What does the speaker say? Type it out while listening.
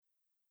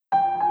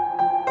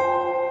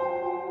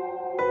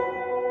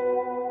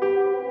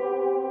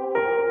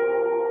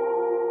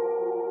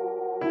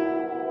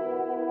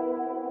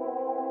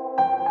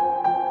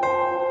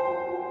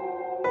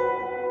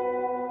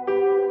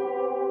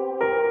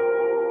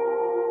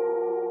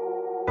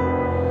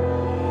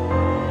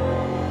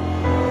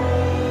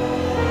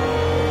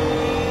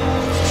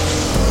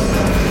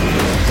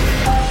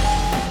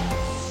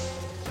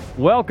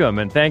Welcome,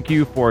 and thank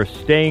you for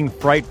staying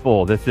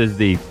frightful. This is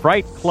the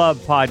Fright Club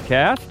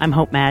podcast. I'm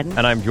Hope Madden.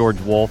 And I'm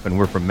George Wolf, and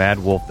we're from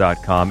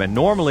madwolf.com. And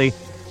normally,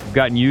 we've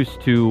gotten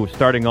used to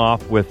starting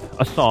off with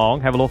a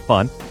song, have a little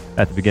fun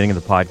at the beginning of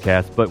the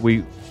podcast, but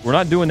we're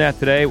not doing that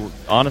today.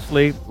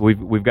 Honestly,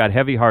 we've got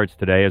heavy hearts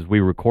today as we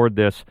record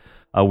this.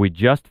 We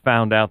just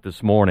found out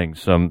this morning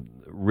some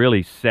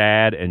really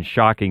sad and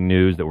shocking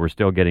news that we're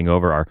still getting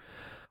over.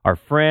 Our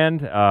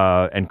friend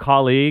and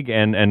colleague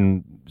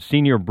and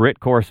senior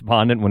Brit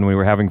correspondent, when we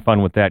were having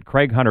fun with that,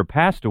 Craig Hunter,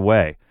 passed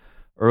away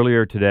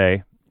earlier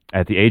today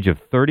at the age of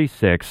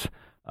 36.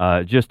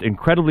 Just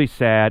incredibly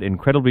sad,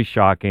 incredibly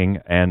shocking,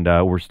 and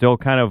we're still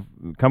kind of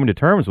coming to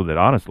terms with it,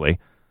 honestly.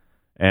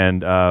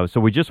 And so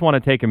we just want to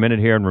take a minute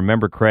here and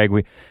remember Craig.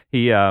 We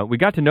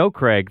got to know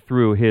Craig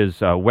through his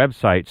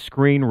website,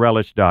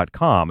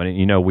 screenrelish.com,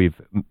 and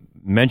we've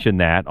mentioned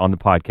that on the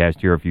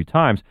podcast here a few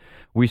times.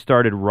 We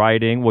started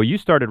writing, you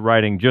started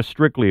writing just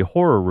strictly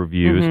horror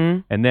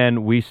reviews, and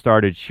then we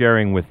started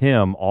sharing with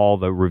him all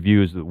the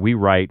reviews that we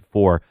write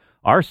for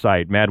our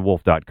site,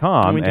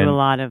 madwolf.com. We do a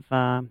lot of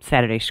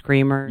Saturday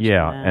Screamers.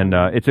 Yeah, and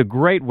it's a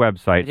great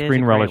website,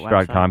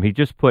 screenrelish.com. He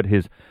just put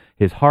his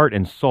heart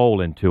and soul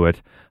into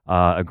it.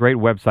 A great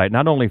website,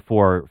 not only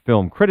for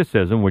film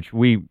criticism, which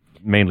we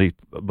mainly,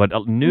 but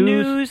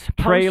news,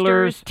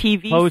 trailers, posters,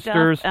 TV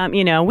posters. Stuff.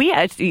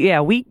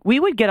 We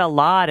would get a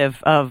lot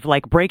of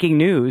like breaking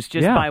news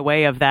just by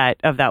way of that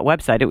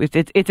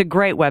website. It's a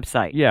great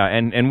website. Yeah,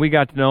 and we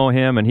got to know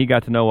him, and he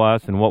got to know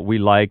us, and what we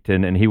liked,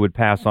 and he would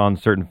pass on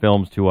certain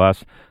films to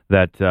us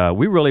that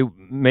we really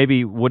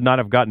maybe would not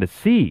have gotten to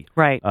see,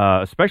 right?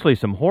 Especially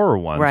some horror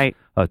ones, right?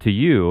 To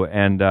you,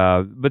 and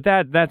but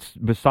that's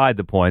beside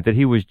the point. That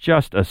he was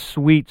just a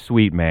sweet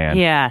man.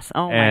 Yes.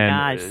 Oh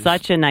my gosh,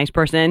 such a nice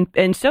person,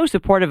 and so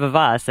supportive of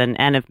us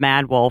and of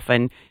Mad Wolf,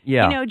 and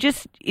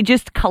just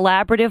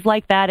collaborative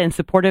like that, and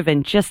supportive,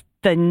 and just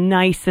the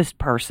nicest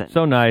person.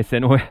 So nice,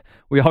 and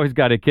we always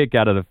got a kick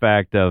out of the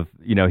fact of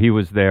he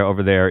was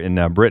over there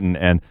in Britain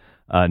and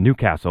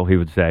Newcastle, he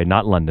would say,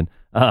 not London.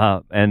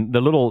 And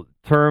the little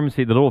terms,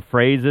 the little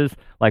phrases,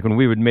 like when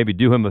we would maybe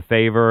do him a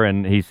favor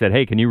and he said,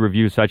 "Hey, can you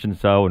review such and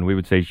so?" And we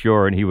would say,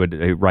 "Sure." And he would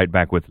write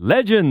back with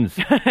 "Legends"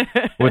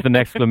 with an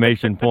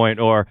exclamation point.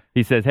 Or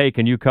he says, "Hey,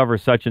 can you cover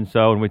such and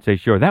so?" And we'd say,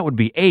 "Sure." That would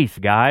be ace,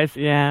 guys.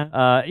 Yeah.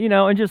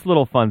 And just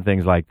little fun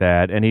things like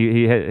that. And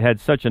he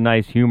had such a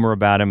nice humor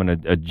about him,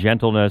 and a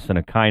gentleness and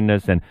a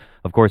kindness. And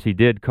of course, he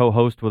did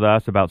co-host with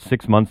us about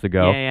 6 months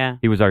ago. Yeah.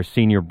 He was our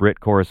senior Brit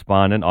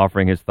correspondent,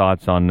 offering his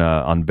thoughts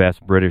on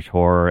best British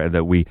horror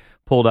that we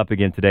pulled up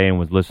again today and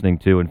was listening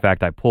to. In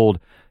fact,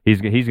 he's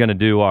going to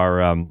do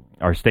our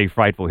Stay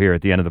Frightful here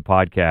at the end of the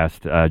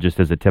podcast, just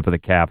as a tip of the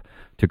cap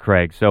to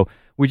Craig. So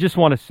we just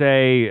want to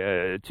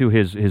say to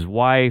his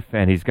wife,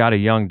 and he's got a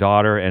young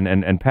daughter,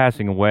 and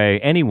passing away,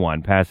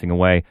 anyone passing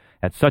away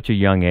at such a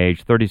young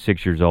age,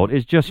 36 years old,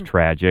 is just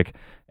tragic.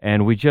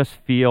 And we just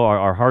feel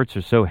our hearts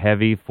are so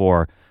heavy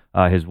for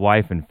his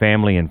wife and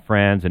family and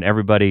friends and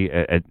everybody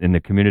in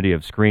the community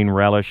of Screen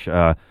Relish.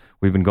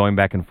 We've been going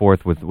back and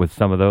forth with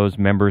some of those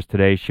members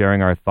today,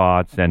 sharing our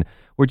thoughts. And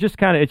we're just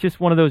it's just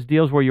one of those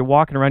deals where you're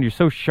walking around, you're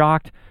so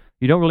shocked,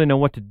 you don't really know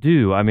what to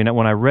do. I mean,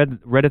 when I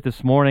read it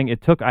this morning,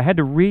 I had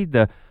to read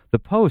the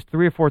post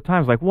 3 or 4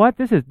 times. Like, what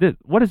does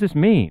this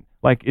mean?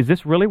 Like, is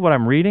this really what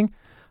I'm reading?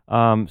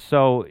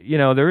 So,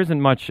 there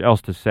isn't much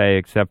else to say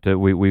except that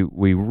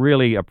we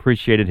really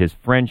appreciated his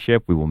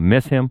friendship. We will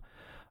miss him.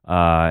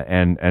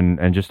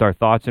 And just our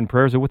thoughts and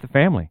prayers are with the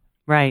family.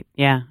 Right.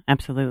 Yeah,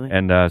 absolutely.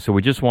 And so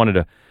we just wanted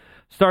to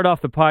start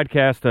off the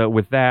podcast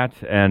with that,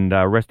 and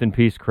rest in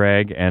peace,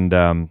 Craig.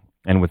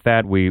 And with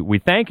that, we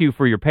thank you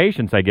for your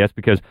patience, I guess,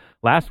 because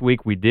last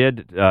week we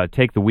did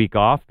take the week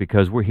off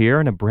because we're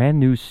here in a brand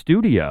new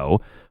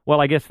studio.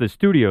 Well, I guess the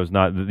studio's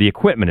not, the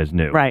equipment is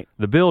new. Right.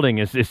 The building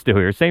is still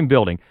here, same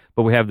building,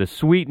 but we have the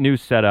sweet new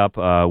setup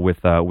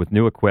with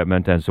new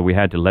equipment, and so we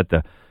had to let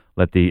the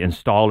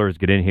installers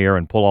get in here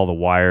and pull all the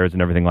wires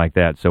and everything like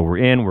that. So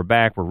we're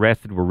back, we're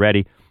rested, we're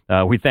ready.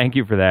 We thank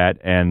you for that,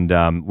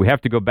 and we have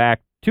to go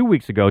back 2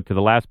 weeks ago to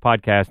the last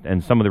podcast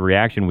and some of the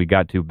reaction we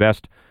got to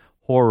best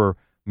horror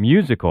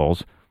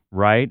musicals,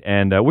 right?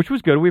 And which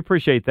was good. We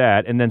appreciate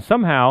that. And then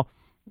somehow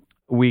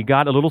we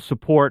got a little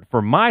support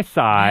for my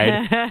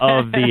side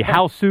of the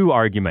Hausu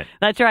argument.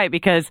 That's right,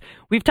 because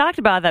we've talked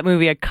about that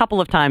movie a couple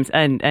of times,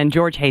 and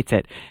George hates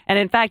it. And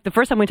in fact, the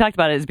first time we talked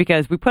about it is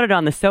because we put it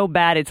on the So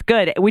Bad It's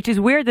Good, which is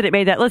weird that it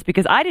made that list,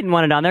 because I didn't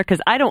want it on there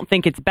because I don't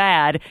think it's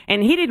bad,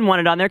 and he didn't want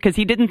it on there because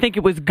he didn't think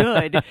it was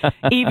good,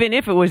 even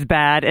if it was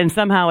bad, and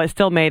somehow it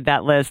still made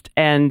that list.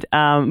 And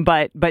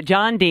but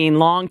John Dean,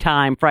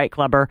 longtime Fright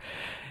Clubber,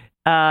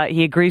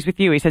 he agrees with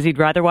you. He says he'd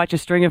rather watch a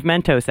string of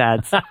Mentos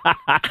ads.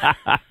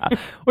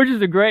 Which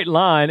is a great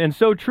line, and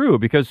so true,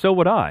 because so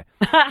would I.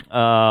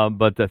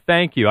 But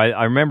thank you.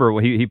 I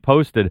remember he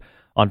posted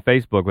on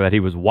Facebook that he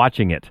was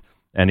watching it,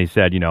 and he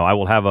said, I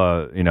will have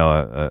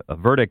a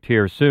verdict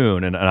here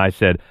soon. And I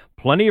said,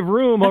 plenty of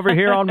room over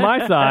here on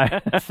my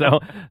side. So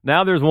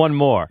now there's one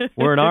more.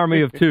 We're an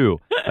army of two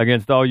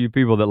against all you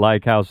people that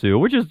like Hausu,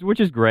 which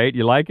is great.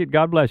 You like it?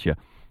 God bless you.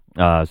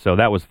 So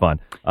that was fun.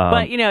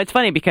 But it's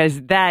funny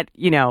because that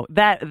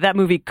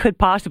movie could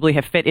possibly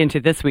have fit into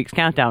this week's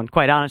countdown.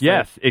 Quite honestly,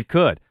 yes, it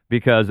could,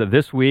 because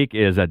this week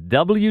is a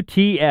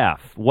WTF.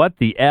 What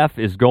the F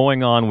is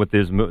going on with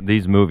these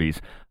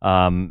movies?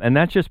 And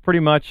that's just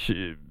pretty much,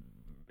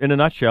 in a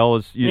nutshell,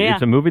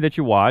 it's a movie that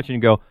you watch and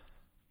you go,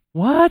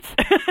 what?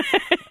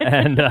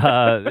 And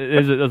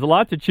there's a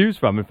lot to choose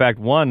from. In fact,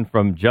 one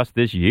from just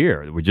this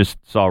year that we just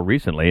saw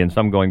recently, and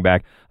some going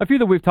back. A few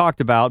that we've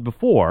talked about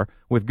before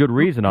with good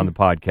reason on the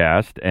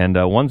podcast, and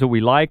ones that we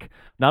like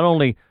not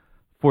only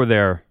for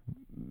their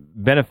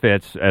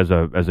benefits as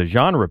a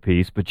genre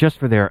piece, but just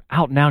for their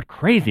out and out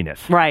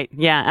craziness. Right?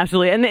 Yeah,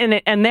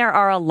 absolutely. And there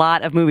are a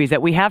lot of movies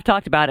that we have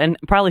talked about, and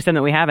probably some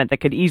that we haven't, that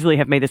could easily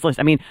have made this list.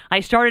 I mean,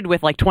 I started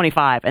with like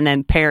 25, and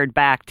then pared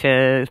back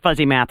to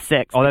Fuzzy Math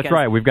 6. Oh, that's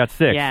right. We've got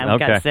 6. Yeah, we've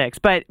got 6.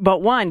 But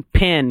one,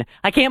 Pin.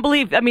 I can't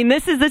believe. I mean,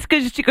 this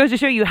goes to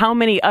show you how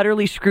many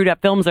utterly screwed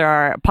up films there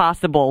are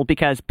possible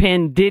because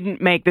Pin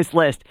didn't make this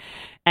list.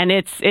 And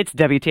it's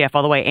WTF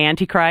all the way.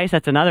 Antichrist,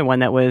 that's another one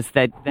that was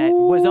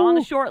on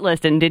the short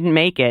list and didn't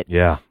make it.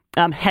 Yeah.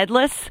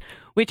 Headless,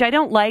 which I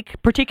don't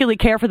particularly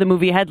care for the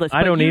movie Headless.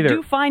 I don't either.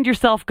 You do find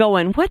yourself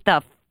going, what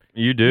the?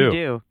 You do. You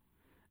do.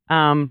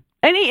 And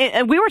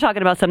we were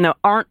talking about some that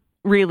aren't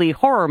really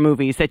horror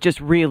movies that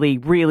just really,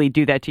 really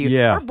do that to you.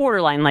 Yeah. Or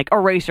borderline, like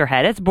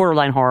Eraserhead. It's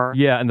borderline horror.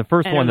 Yeah, and the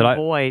first one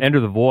Enter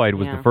the Void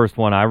was the first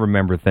one I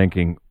remember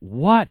thinking,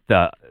 what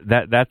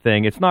that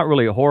thing? It's not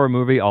really a horror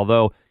movie,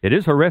 although it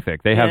is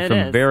horrific. They have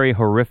some very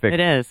horrific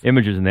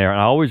images in there.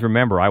 And I always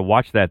remember I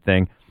watched that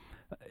thing.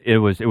 It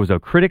was a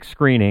critic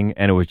screening,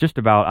 and it was just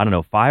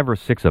about, 5 or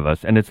 6 of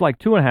us, and it's like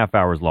 2.5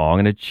 hours long,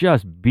 and it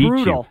just beats you.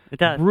 Brutal. It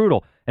does.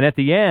 Brutal. And at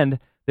the end,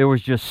 there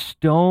was just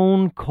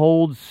stone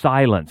cold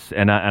silence,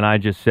 and I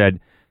just said,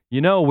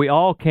 we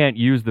all can't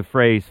use the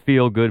phrase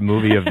 "feel good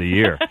movie of the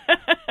year"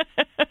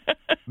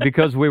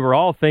 because we were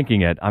all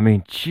thinking it. I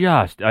mean,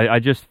 I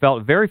just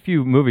felt very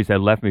few movies had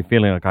left me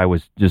feeling like I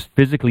was just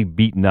physically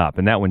beaten up,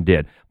 and that one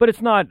did. But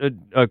it's not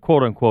a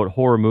quote unquote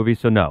horror movie,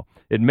 so no.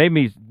 It made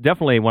me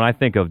definitely, when I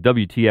think of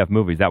WTF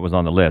movies, that was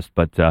on the list.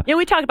 But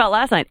we talked about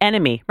last night,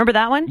 Enemy. Remember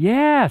that one?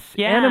 Yes,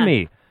 yeah.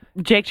 Enemy.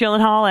 Jake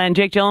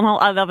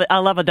Gyllenhaal. I love it. I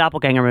love a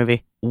doppelganger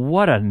movie.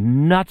 What a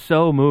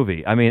nutso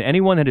movie. I mean,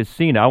 anyone that has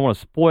seen it, I want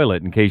to spoil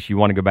it in case you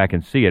want to go back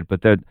and see it,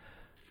 but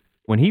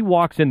when he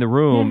walks in the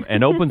room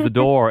and opens the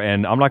door,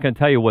 and I'm not going to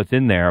tell you what's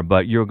in there,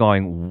 but you're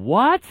going,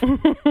 what?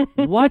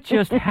 What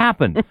just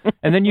happened?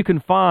 And then you can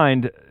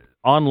find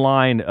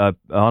online,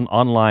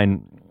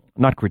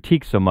 not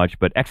critiques so much,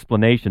 but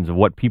explanations of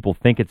what people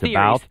think it's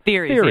about.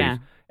 Theories, yeah.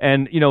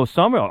 And,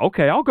 some are,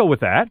 okay, I'll go with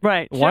that.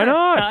 Right. Why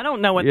not? I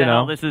don't know what the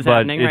hell this is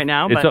happening right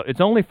now. But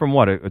it's only from,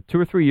 2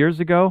 or 3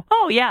 years ago?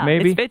 Oh, yeah.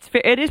 Maybe?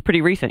 It is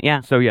pretty recent,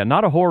 yeah. So, yeah,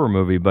 not a horror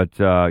movie, but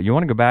you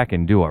want to go back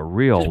and do a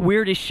real... Just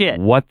weird as shit.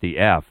 What the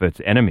F? It's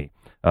Enemy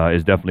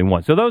is definitely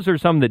one. So those are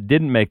some that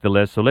didn't make the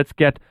list. So let's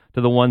get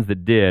to the ones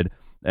that did.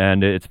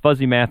 And it's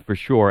Fuzzy Math for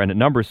sure. And at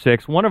number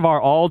 6, one of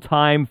our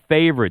all-time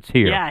favorites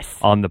here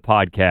on the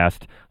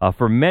podcast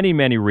for many,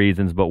 many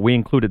reasons. But we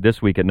included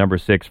this week at number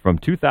 6 from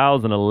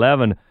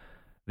 2011,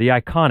 the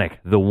iconic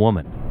The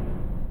Woman.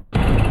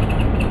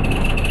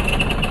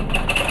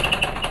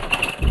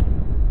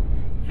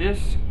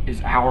 This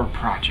is our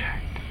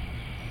project,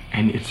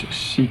 and it's a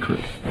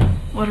secret.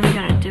 What are we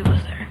gonna do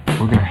with her?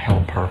 We're gonna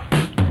help her.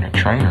 We're gonna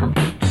train her,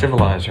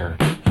 civilize her,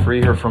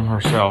 free her from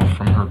herself,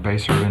 from her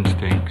baser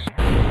instincts.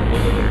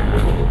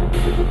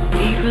 Do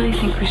you really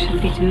think we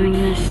should be doing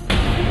this?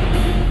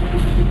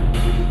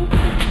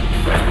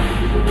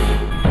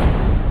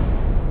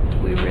 Do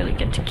we really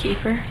get to keep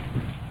her?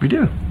 We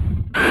do.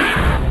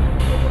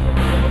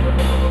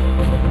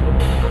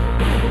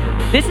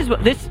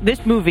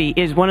 This movie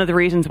is one of the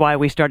reasons why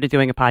we started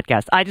doing a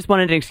podcast. I just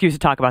wanted an excuse to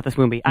talk about this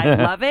movie. I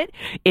love it.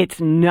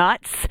 It's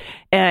nuts.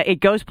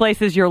 It goes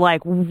places you're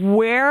like,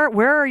 where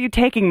are you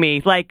taking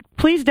me? Like,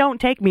 please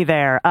don't take me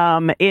there.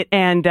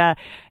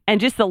 And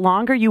just the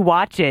longer you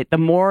watch it, the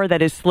more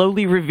that is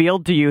slowly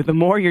revealed to you, the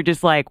more you're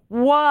just like,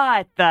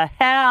 what the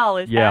hell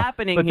is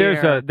happening here?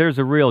 But there's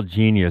a real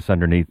genius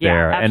underneath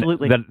there.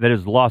 Absolutely. And that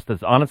is lost.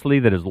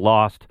 That is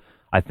lost,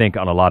 I think,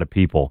 on a lot of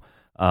people.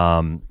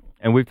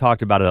 And we've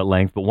talked about it at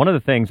length, but one of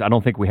the things I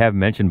don't think we have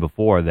mentioned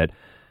before that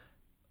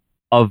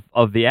of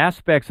the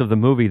aspects of the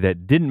movie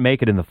that didn't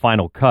make it in the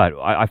final cut,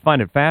 I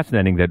find it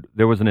fascinating that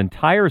there was an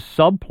entire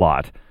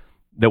subplot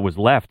that was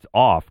left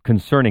off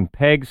concerning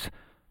Peg's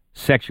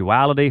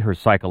sexuality, her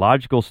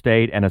psychological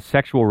state, and a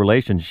sexual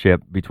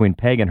relationship between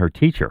Peg and her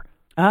teacher.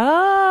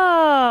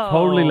 Oh,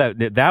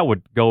 totally. That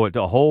would go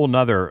into a whole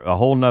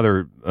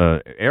nother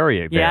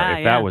area there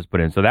if that was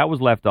put in. So that was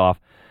left off,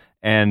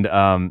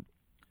 and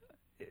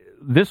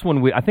this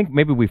one, I think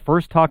maybe we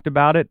first talked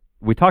about it.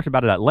 We talked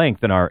about it at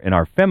length in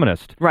our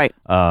feminist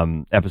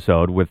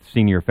episode with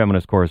senior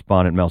feminist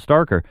correspondent Mel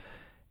Starker,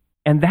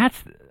 and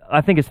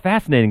I think it's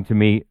fascinating to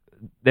me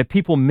that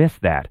people miss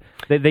that.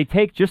 They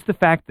take just the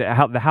fact that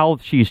how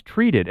she's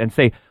treated and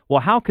say, well,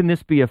 how can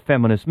this be a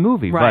feminist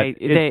movie? Right.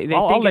 But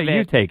I'll let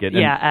you take it.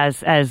 Yeah,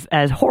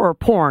 as horror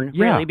porn,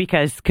 Yeah. really,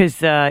 because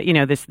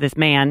this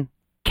man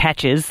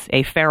catches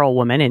a feral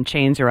woman and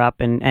chains her up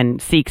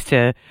and seeks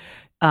to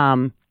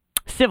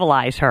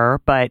civilize her,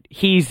 but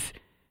he's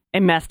a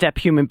messed up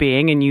human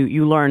being, and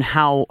you learn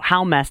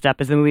how messed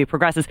up as the movie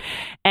progresses.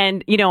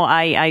 And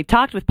I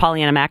talked with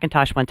Pollyanna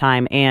McIntosh one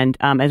time, and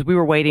as we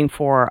were waiting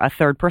for a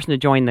third person to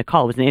join the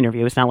call, it was an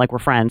interview. It's not like we're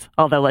friends,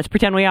 although let's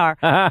pretend we are.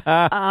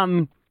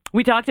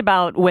 We talked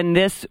about when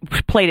this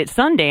played at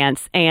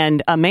Sundance,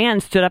 and a man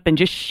stood up and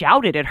just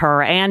shouted at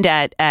her and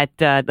at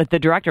the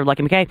director,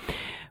 Lucky McKay,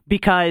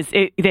 because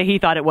he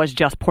thought it was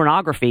just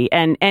pornography.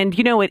 And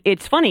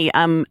it's funny.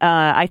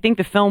 I think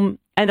the film,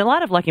 and a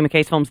lot of Lucky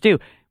McKay's films do,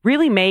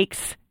 really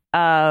makes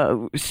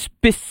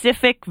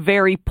specific,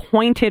 very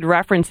pointed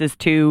references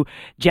to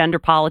gender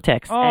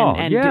politics,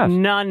 and yes.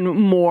 none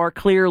more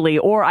clearly,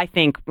 or I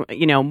think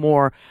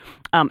more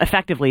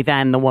effectively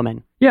than the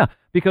woman. Yeah,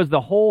 because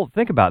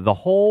think about it, the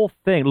whole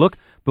thing. Look,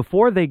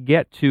 before they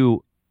get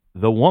to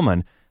the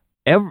woman,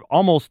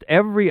 almost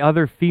every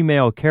other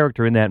female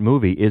character in that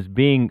movie is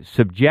being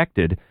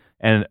subjected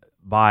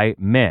by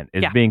men,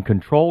 being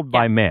controlled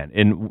by men,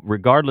 and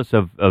regardless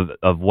of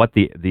what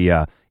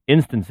the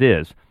instance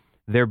is,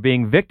 they're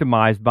being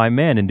victimized by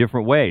men in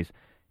different ways.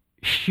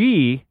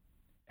 She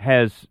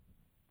has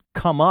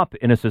come up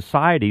in a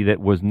society that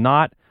was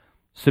not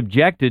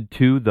subjected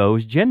to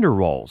those gender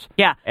roles.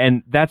 Yeah.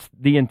 And that's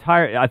the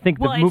entire, I think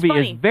the movie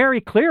is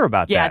very clear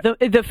about that.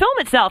 Yeah, the film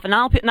itself, and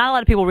not a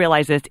lot of people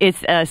realize this,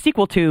 it's a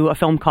sequel to a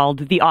film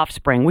called The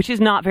Offspring, which is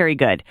not very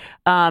good.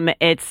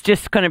 It's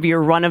just kind of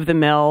your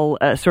run-of-the-mill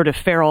sort of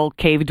feral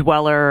cave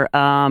dweller,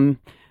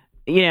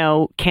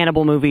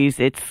 cannibal movies.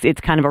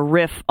 It's kind of a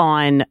riff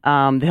on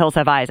The Hills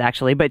Have Eyes,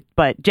 actually, but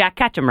Jack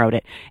Ketchum wrote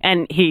it,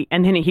 and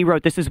then he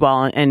wrote this as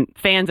well. And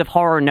fans of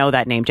horror know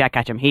that name, Jack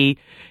Ketchum.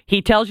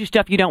 He tells you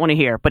stuff you don't want to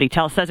hear, but he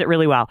says it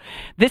really well.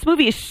 This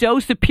movie is so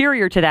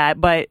superior to that,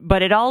 but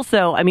it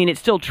also, it's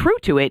still true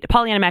to it.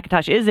 Pollyanna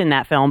McIntosh is in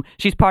that film.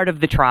 She's part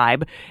of the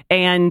tribe,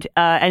 and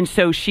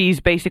so she's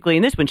basically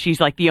in this one. She's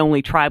like the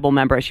only tribal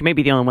member. She may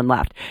be the only one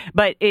left,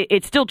 but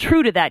it's still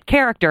true to that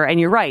character. And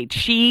you're right,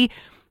 she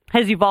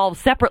has evolved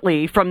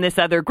separately from this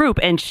other group,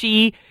 and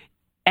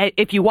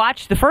if you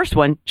watch the first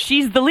one,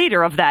 she's the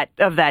leader of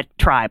that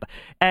tribe,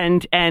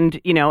 and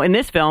in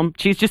this film,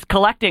 she's just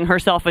collecting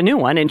herself a new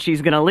one, and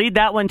she's going to lead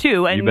that one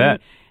too, and you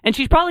bet. And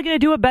she's probably going to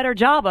do a better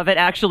job of it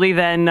actually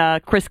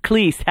than Chris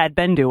Cleese had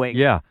been doing.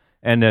 Yeah,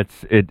 and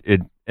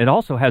it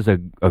also has a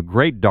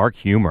great dark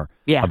humor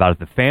about it.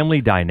 The family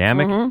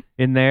dynamic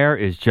in there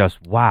is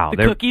just wow.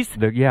 The cookies.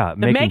 The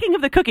making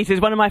of the cookies is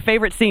one of my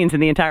favorite scenes in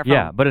the entire film.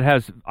 Yeah, but it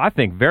has, I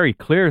think, very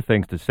clear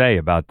things to say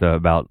about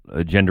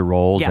gender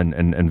roles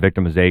and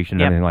victimization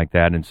and everything like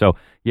that. And so,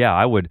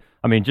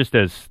 just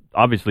as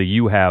obviously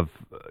you have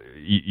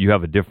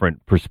a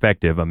different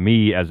perspective of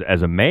me as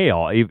a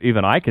male,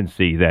 even I can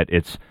see that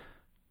it's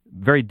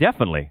very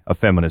definitely a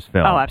feminist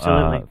film. Oh,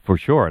 absolutely. For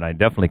sure, and I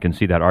definitely can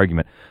see that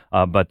argument.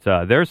 But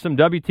there's some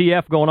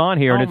WTF going on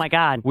here. Oh, and my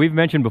God. We've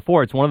mentioned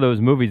before, it's one of those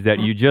movies that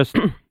you just,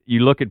 you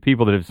look at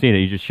people that have seen it,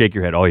 you just shake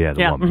your head, oh, yeah,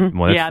 the woman.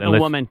 Well, the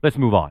woman. Let's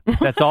move on.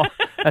 That's all.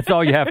 That's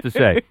all you have to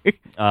say.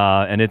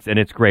 And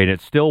it's great.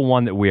 It's still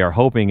one that we are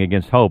hoping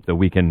against hope that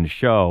we can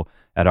show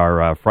at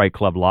our Fright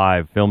Club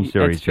Live film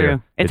series. It's true.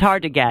 Here. It's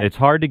hard to get. It's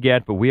hard to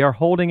get, but we are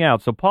holding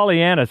out. So,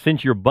 Pollyanna,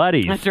 since you're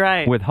buddies That's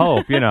right. with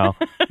Hope,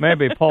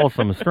 maybe pull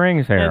some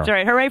strings here. That's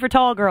right. Hooray for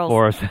tall girls.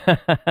 For us.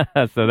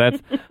 So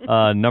that's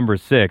number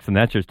 6, and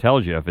that just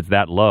tells you if it's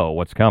that low,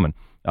 what's coming.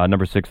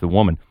 Number 6, The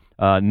Woman.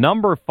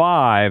 Number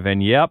 5,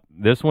 and yep,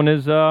 this one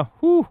is nutso,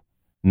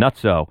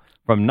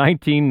 from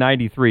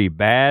 1993,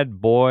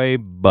 Bad Boy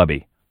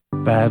Bubby.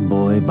 Bad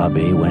Boy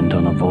Bubby went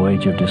on a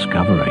voyage of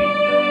discovery.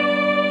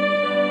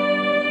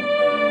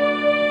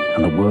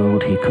 And the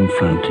world he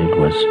confronted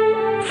was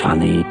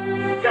funny.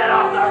 Get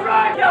off the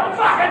road, you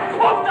fucking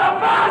whoop-the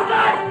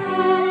bastard!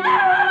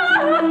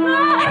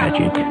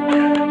 Tragic,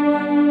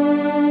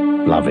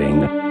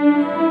 loving,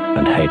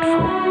 and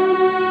hateful.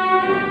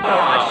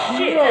 Oh,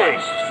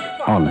 shit!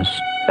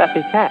 Honest,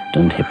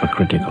 and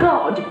hypocritical.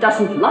 God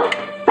doesn't like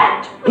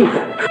fat people.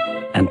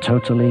 And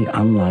totally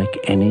unlike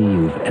any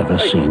you've ever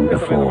seen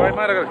before.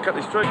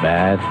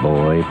 Bad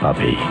Boy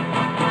Bubby.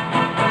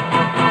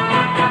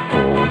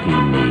 All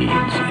he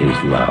needs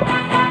is love.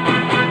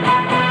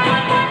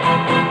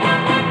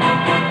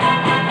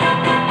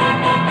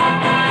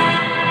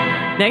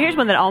 Now, here's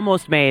one that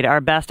almost made our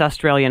best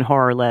Australian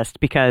horror list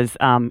because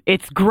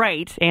it's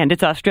great and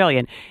it's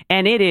Australian.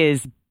 And it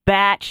is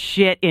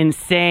batshit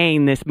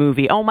insane, this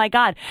movie. Oh, my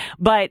God.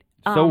 But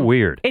so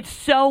weird. It's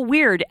so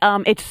weird.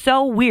 It's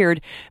so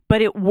weird,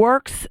 but it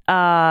works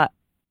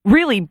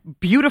really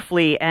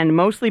beautifully, and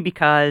mostly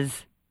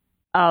because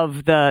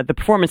of the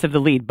performance of the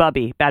lead,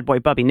 Bubby, Bad Boy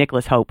Bubby,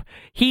 Nicholas Hope.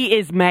 He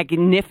is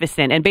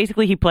magnificent, and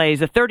basically he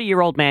plays a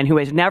 30-year-old man who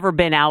has never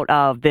been out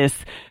of this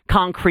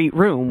concrete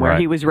room where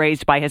he was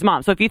raised by his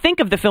mom. So if you think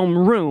of the film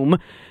Room,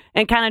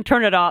 and kind of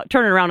turn it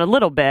around a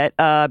little bit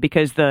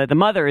because the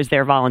mother is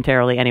there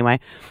voluntarily anyway.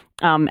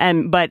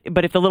 But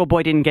if the little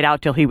boy didn't get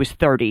out till he was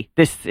 30,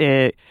 this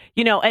the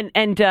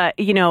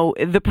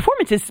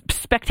performance is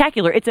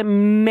spectacular. It's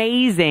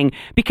amazing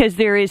because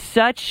there is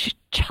such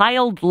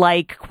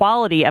childlike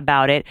quality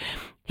about it.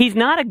 He's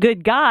not a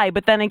good guy,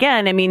 but then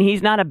again, I mean,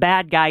 he's not a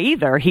bad guy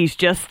either. He's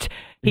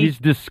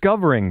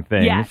discovering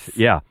things. Yes.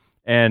 Yeah.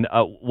 And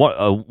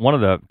one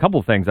of the couple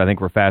of things I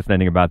think were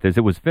fascinating about this,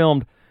 it was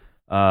filmed,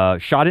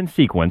 shot in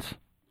sequence,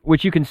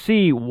 which you can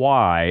see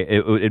why.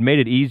 It made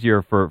it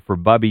easier for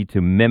Bubby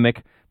to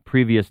mimic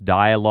previous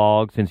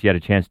dialogue since you had a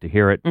chance to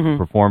hear it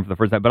perform for the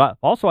first time. But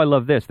I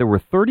love this. There were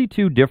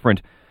 32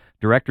 different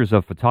directors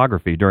of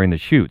photography during the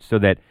shoot, so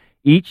that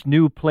each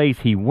new place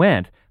he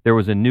went, there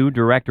was a new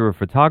director of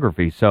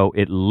photography. So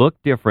it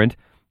looked different,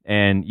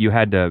 and you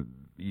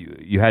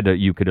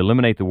could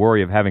eliminate the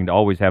worry of having to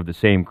always have the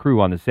same crew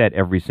on the set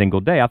every single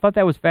day. I thought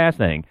that was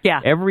fascinating.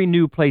 Yeah. Every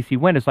new place he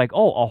went, it's like,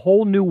 a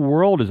whole new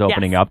world is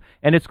opening up,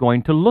 and it's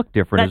going to look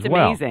different as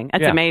well. That's amazing.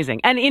 That's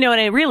amazing. And,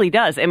 and it really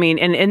does. I mean,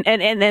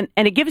 and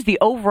it gives the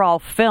overall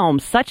film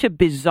such a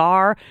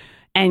bizarre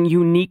and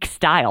unique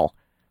style.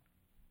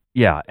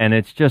 Yeah, and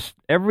it's just,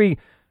 every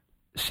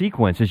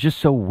sequence is just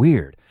so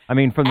weird. I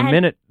mean, from the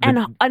minute...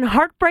 And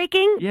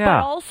heartbreaking, but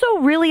also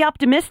really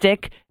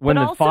optimistic, but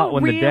also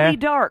really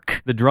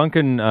dark. The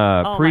drunken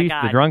priest,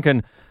 the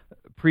drunken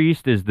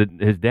priest is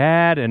his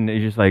dad, and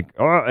he's just like,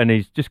 and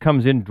he just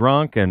comes in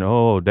drunk, and,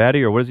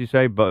 daddy, or what does he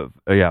say?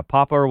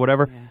 Papa, or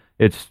whatever. Yeah.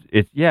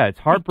 It's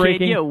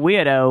heartbreaking. Kid, you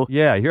weirdo.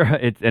 Yeah,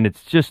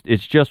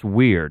 it's just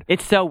weird.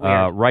 It's so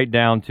weird. Right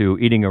down to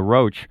eating a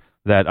roach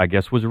that I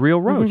guess was a real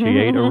roach. He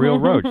ate a real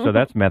roach, so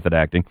that's method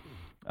acting.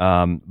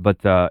 And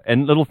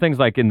little things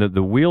like in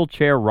the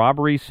wheelchair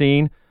robbery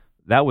scene,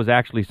 that was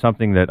actually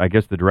something that I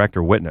guess the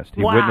director witnessed.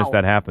 He witnessed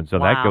that happen, so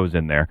that goes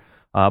in there.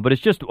 But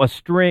it's just a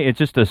string. It's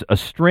just a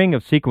string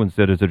of sequences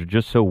that are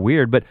just so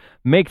weird, but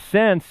makes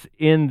sense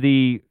in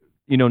the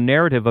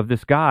narrative of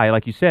this guy,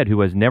 like you said,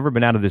 who has never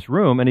been out of this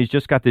room, and he's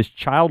just got this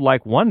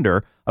childlike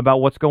wonder about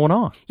what's going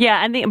on.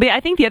 Yeah, but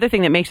I think the other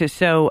thing that makes it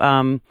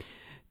so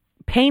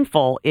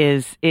painful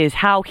is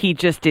how he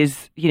just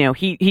is.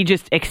 He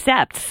just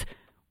accepts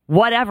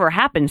whatever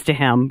happens to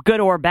him, good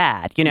or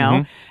bad,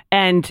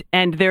 and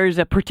there's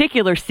a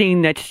particular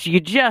scene that you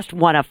just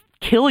want to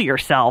kill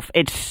yourself.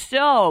 It's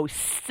so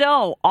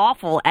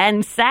awful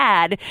and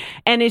sad,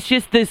 and it's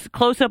just this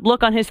close-up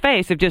look on his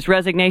face of just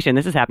resignation.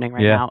 This is happening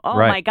right now. Oh,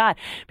 my God.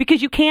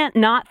 Because you can't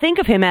not think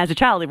of him as a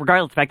child,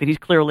 regardless of the fact that he's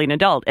clearly an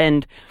adult.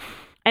 And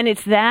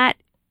it's that,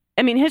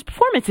 I mean, his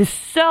performance is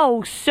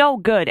so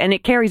good, and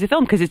it carries the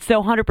film because it's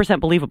so 100%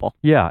 believable.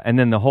 Yeah, and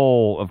then the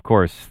whole, of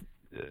course,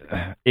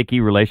 icky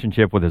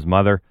relationship with his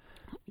mother,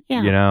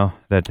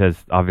 that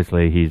has,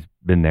 obviously, he's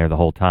been there the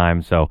whole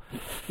time, so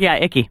yeah,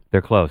 icky.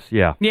 They're close.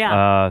 Yeah.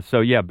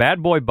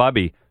 Bad Boy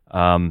Bubby,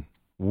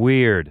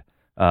 weird,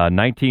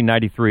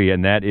 1993,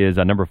 and that is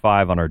number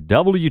 5 on our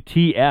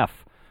WTF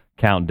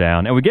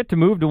countdown. And we get to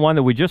move to one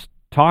that we just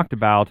talked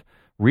about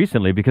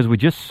recently because we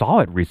just saw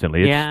it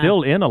recently. It's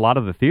still in a lot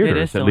of the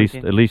theaters. At least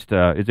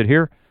is it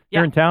here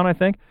in town, I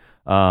think.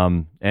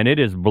 And it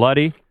is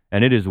bloody,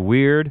 and it is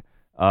weird,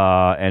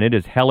 and it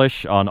is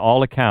hellish on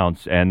all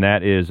accounts, and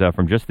that is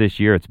from just this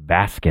year. It's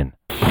Baskin.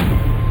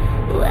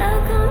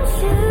 Welcome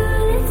to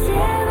the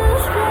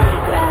devil's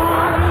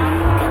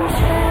playground. You can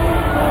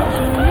try what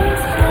you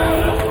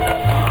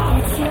expect.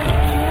 It's your welcome to the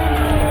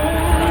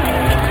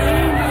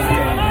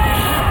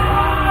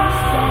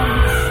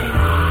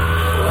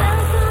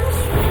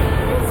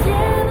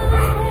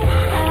devil's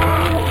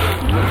playground.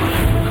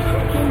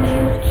 And you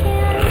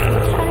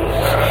can't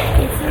touch.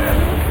 It's a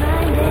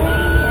fine day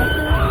at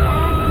the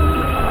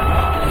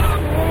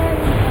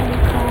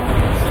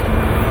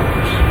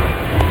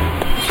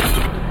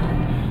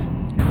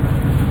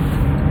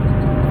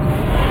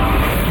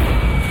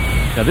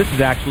Now, this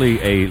is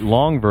actually a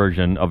long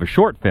version of a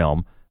short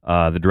film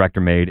the director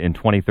made in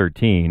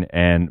 2013,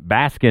 and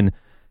Baskin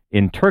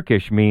in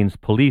Turkish means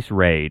police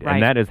raid,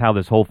 and that is how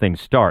this whole thing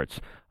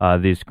starts.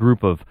 This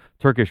group of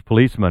Turkish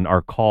policemen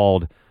are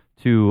called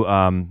to,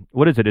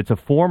 what is it? It's a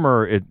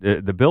former,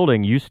 the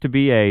building used to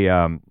be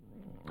a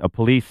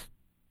police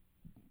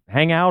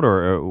hangout,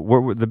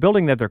 or the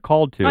building that they're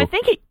called to. No, I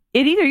think it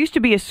either used to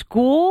be a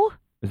school.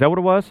 Is that what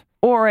it was?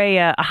 Or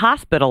a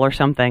hospital or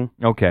something.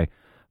 Okay,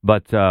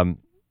 but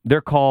they're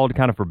called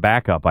kind of for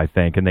backup, I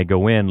think, and they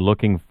go in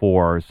looking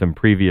for some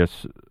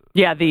previous.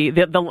 Yeah,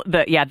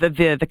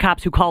 the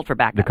cops who called for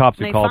backup. The cops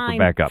who called for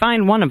backup.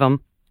 Find one of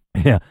them.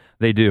 Yeah,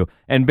 they do,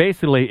 and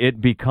basically it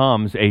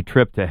becomes a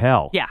trip to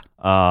hell. Yeah.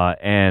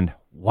 And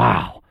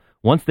wow,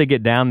 once they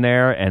get down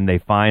there and they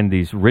find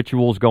these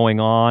rituals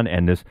going on,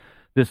 and this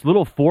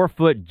little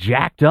 4-foot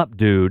jacked up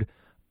dude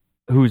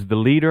who's the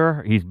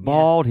leader. He's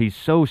bald. Yeah. He's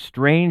so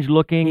strange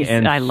looking,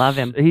 and I love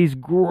him. He's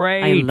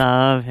great. I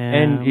love him.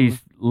 And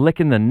he's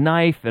licking the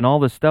knife and all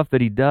the stuff that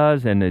he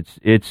does, and it's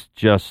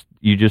just,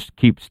 you just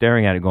keep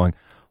staring at it going,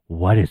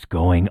 what is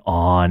going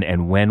on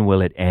and when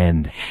will it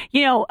end?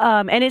 You know,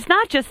 and it's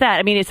not just that.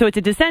 I mean, so it's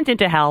a descent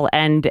into hell,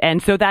 and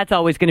so that's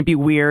always going to be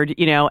weird,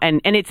 you know, and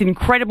it's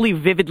incredibly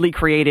vividly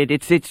created.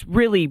 It's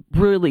really,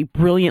 really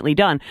brilliantly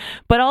done.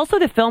 But also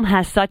the film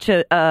has such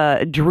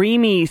a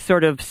dreamy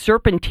sort of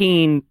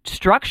serpentine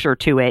structure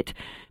to it,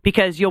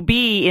 because you'll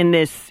be in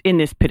this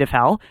pit of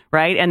hell,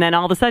 right? And then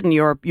all of a sudden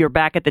you're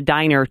back at the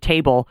diner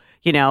table,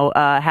 you know,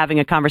 having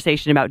a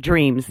conversation about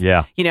dreams.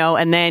 Yeah. You know,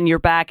 and then you're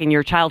back in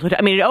your childhood.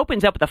 I mean, it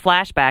opens up with a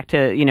flashback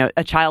to, you know,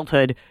 a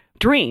childhood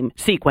dream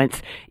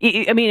sequence.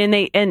 I mean,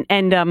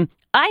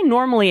 I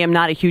normally am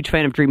not a huge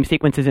fan of dream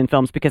sequences in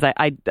films because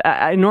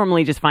I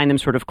normally just find them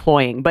sort of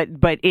cloying. But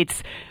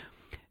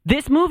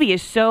this movie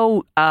is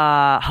so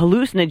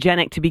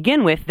hallucinogenic to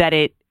begin with that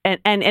it.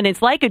 And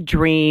it's like a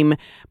dream,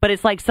 but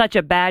it's like such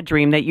a bad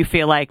dream that you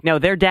feel like, no,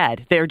 they're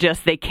dead. They're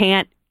just, they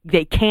can't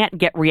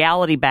get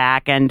reality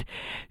back. And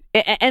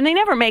they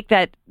never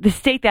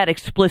state that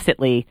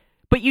explicitly,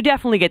 but you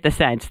definitely get the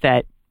sense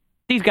that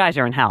these guys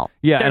are in hell.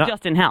 Yeah, they're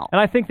just in hell. And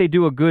I think they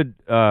do a good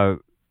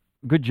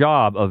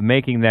job of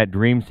making that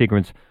dream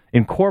sequence,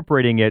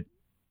 incorporating it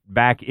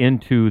back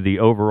into the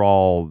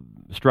overall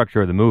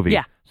structure of the movie.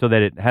 Yeah. So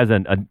that it has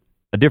a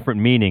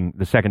different meaning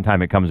the second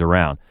time it comes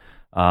around.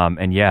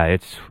 And yeah,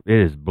 it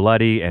is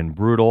bloody and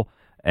brutal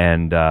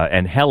and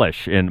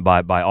hellish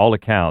by all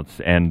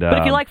accounts. And but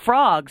if you like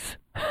frogs,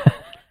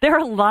 there are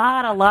a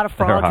lot of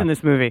frogs in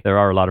this movie. There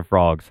are a lot of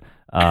frogs,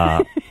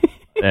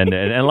 and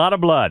a lot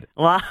of blood.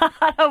 A lot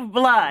of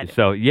blood.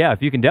 So yeah,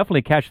 if you can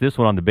definitely catch this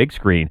one on the big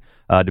screen,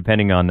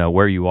 depending on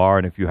where you are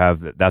and if you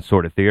have that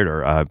sort of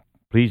theater,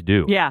 please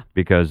do. Yeah,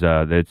 because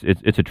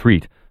it's a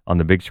treat on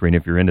the big screen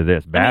if you're into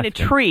this. I mean, a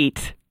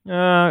treat.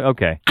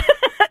 Okay.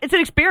 It's an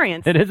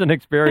experience. It is an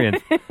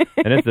experience,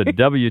 and it's a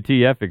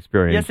WTF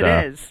experience.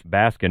 Yes, it is.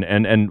 Baskin.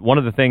 And one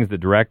of the things the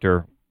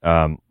director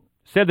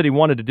said that he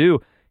wanted to do,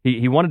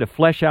 he wanted to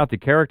flesh out the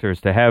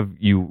characters to have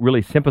you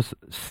really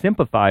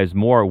sympathize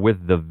more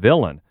with the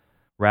villain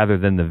rather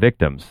than the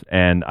victims.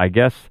 And I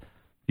guess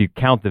if you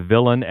count the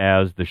villain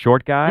as the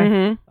short guy,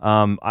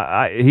 mm-hmm.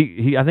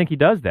 I think he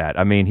does that.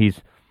 I mean,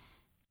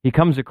 he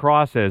comes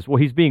across as, well,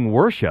 he's being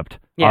worshipped,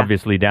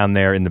 obviously, down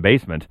there in the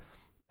basement.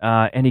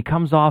 And he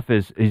comes off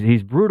as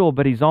he's brutal,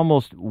 but he's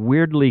almost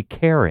weirdly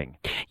caring.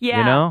 Yeah.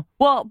 You know?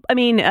 Well, I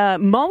mean,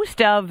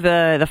 most of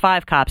the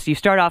five cops, you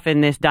start off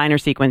in this diner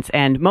sequence,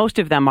 and most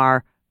of them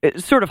are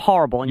sort of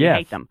horrible, and you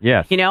hate them.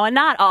 Yes. You know, and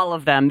not all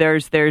of them.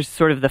 There's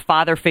sort of the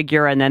father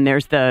figure, and then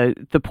there's the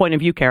point of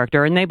view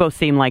character, and they both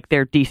seem like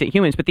they're decent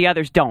humans, but the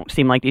others don't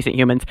seem like decent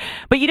humans.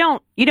 But you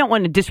don't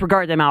want to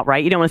disregard them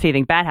outright. You don't want to see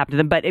anything bad happen to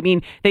them. But I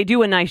mean, they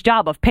do a nice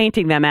job of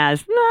painting them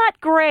as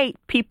not great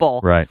people.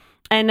 Right.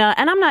 And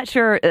I'm not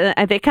sure,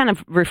 they kind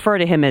of refer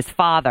to him as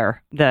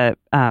father, the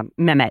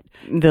Mehmet,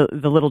 the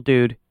little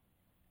dude.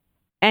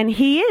 And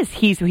he's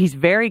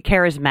very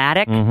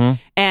charismatic.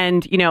 Mm-hmm.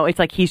 And, you know, it's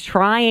like he's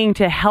trying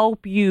to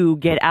help you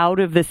get out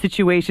of the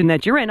situation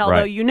that you're in.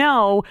 Although, you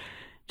know,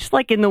 just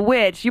like in The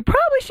Witch, you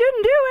probably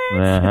shouldn't do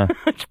it. Uh-huh.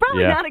 It's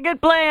probably not a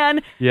good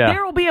plan. Yeah.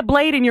 There will be a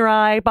blade in your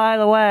eye, by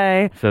the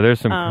way. So there's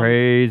some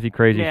crazy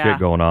shit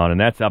going on. And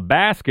that's a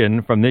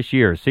Baskin from this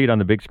year. See it on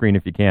the big screen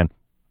if you can.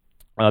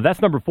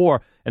 That's number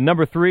 4. And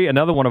number 3,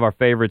 another one of our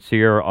favorites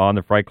here on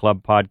the Fright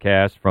Club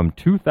podcast from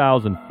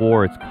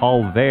 2004. It's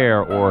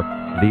Calvaire, or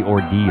The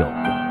Ordeal.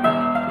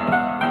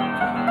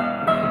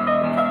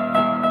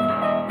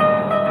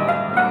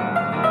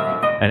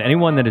 And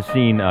anyone that has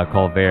seen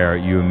Calvaire,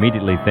 you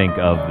immediately think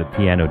of the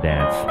piano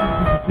dance,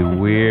 the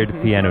weird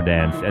piano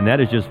dance. And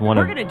that is just one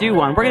We're going to do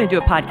one. We're going to do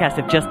a podcast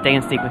of just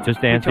dance sequences.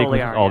 Just dance totally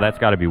sequences? Are, that's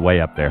got to be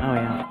way up there. Oh,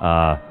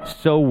 yeah.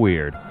 So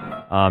weird.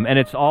 And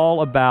it's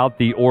all about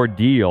the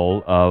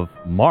ordeal of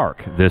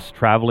Mark, this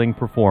traveling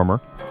performer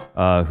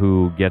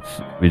who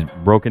is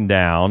broken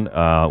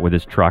down with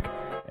his truck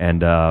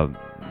and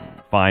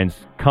finds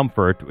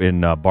comfort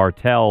in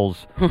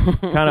Bartel's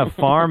kind of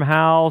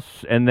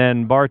farmhouse, and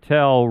then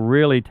Bartel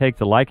really takes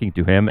a liking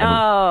to him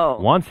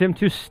and wants him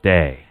to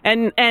stay.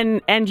 And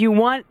you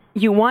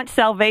want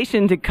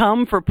salvation to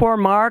come for poor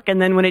Mark,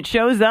 and then when it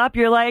shows up,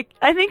 you're like,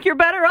 I think you're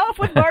better off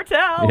with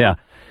Bartel. Yeah.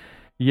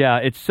 Yeah,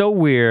 it's so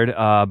weird,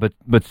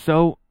 but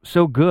so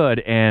good,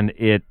 and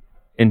it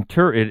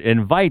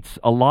invites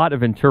a lot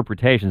of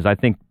interpretations. I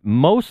think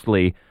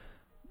mostly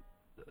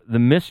the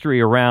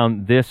mystery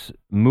around this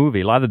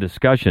movie, a lot of the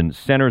discussion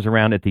centers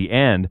around at the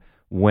end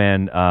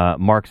when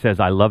Mark says,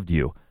 I loved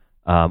you,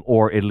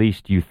 or at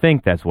least you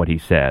think that's what he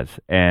says.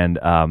 And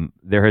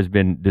there has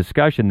been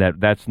discussion that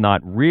that's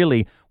not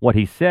really what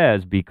he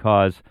says,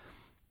 because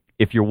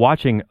if you're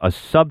watching a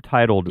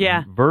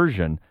subtitled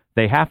version,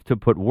 they have to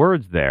put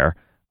words there.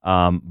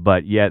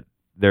 But yet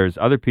there's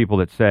other people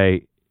that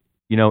say,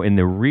 you know, in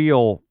the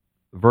real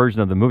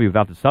version of the movie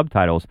without the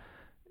subtitles,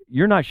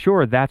 you're not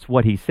sure that's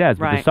what he says.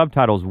 But the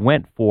subtitles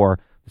went for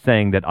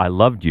saying that I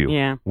loved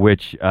you,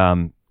 which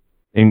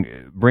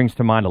brings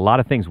to mind a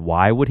lot of things.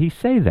 Why would he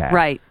say that?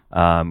 Right.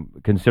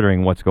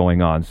 Considering what's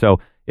going on.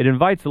 So it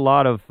invites a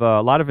lot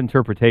of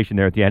interpretation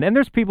there at the end. And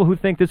there's people who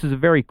think this is a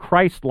very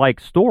Christ-like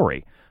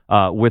story.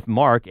 with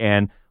Mark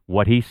and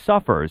what he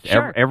suffers.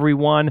 Sure.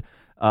 Everyone,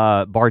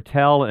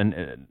 Bartell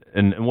and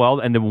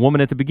the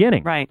woman at the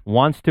beginning, right,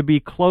 wants to be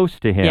close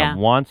to him,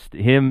 wants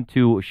him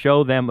to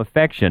show them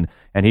affection,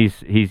 and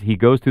he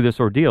goes through this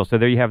ordeal. So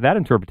there you have that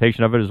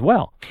interpretation of it as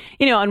well.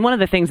 You know, and one of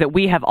the things that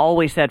we have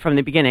always said from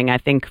the beginning, I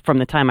think from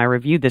the time I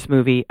reviewed this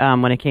movie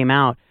when it came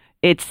out,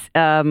 it's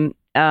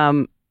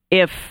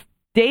if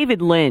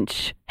David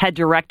Lynch had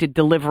directed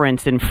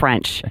Deliverance in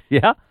French,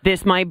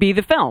 this might be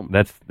the film.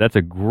 That's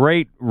a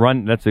great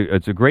run.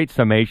 It's a great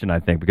summation, I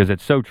think, because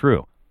it's so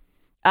true.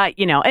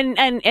 You know,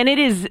 and it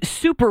is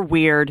super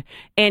weird,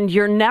 and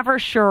you're never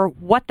sure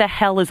what the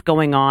hell is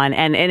going on,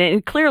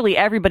 and clearly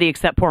everybody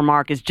except poor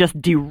Mark is just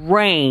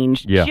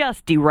deranged,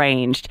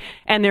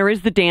 and there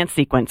is the dance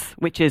sequence,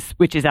 which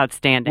is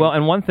outstanding. Well,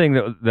 and one thing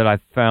that I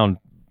found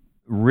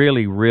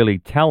really, really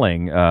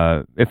telling,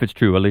 if it's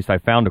true, at least I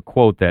found a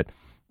quote that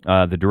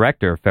the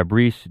director,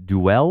 Fabrice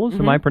Duels,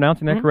 am I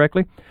pronouncing that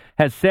correctly,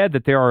 has said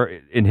that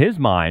in his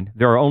mind,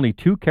 there are only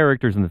two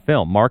characters in the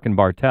film, Mark and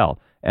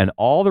Bartell. And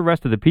all the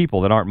rest of the people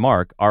that aren't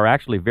Mark are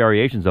actually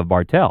variations of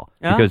Bartell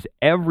because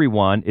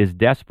everyone is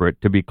desperate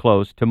to be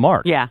close to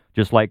Mark. Yeah.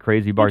 Just like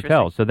Crazy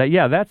Bartell. So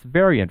that's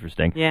very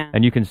interesting. Yeah.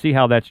 And you can see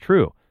how that's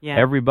true. Yeah.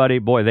 Everybody,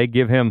 boy, they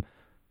give him,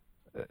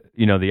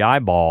 the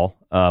eyeball.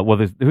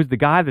 Who's the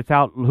guy that's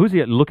out? Who's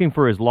he looking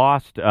for his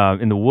lost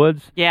in the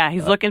woods? Yeah,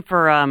 he's looking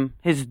for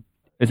his.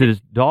 Is it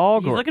his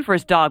dog? He's looking for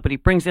his dog, but he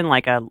brings in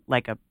like a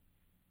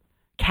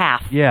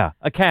calf. Yeah,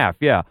 a calf.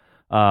 Yeah.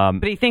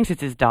 But he thinks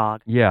it's his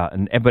dog. Yeah,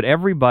 but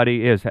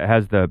everybody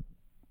has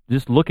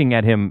just looking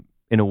at him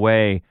in a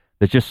way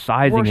that's just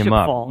sizing him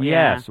up.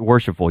 Yes,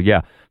 worshipful.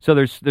 Yeah. So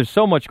there's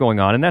so much going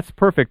on, and that's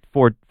perfect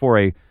for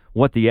a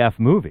what the F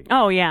movie.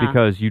 Oh yeah.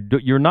 Because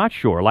you're not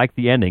sure, like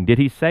the ending. Did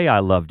he say I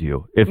loved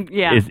you?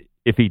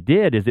 If he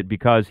did, is it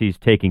because he's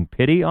taking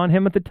pity on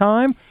him at the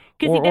time?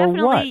 Because he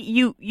definitely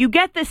you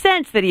get the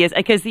sense that he is,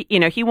 because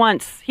he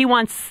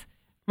wants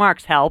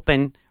Mark's help,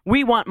 and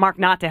we want Mark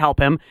not to help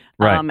him.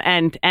 Right.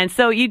 And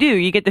so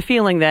you get the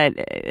feeling that,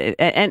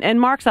 and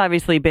Mark's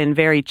obviously been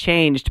very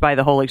changed by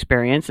the whole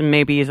experience, and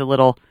maybe he's a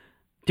little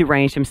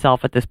deranged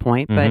himself at this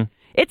point, but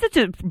it's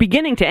a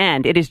beginning to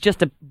end. It is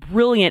just a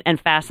brilliant and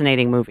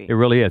fascinating movie. It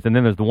really is. And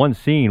then there's the one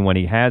scene when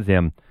he has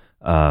him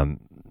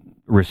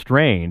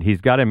restrained. He's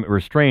got him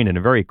restrained in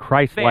a very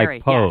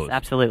Christ-like pose. Yes,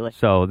 absolutely.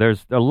 So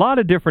there's a lot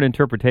of different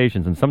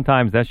interpretations, and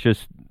sometimes that's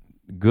just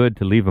good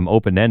to leave them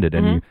open-ended,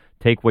 and you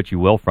take what you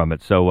will from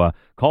it. So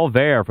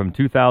Calvaire from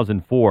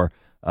 2004,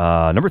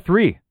 number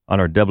 3 on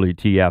our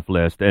WTF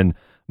list. And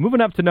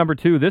moving up to number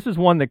 2, this is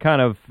one that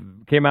kind of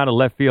came out of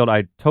left field.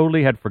 I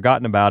totally had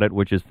forgotten about it,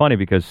 which is funny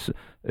because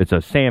it's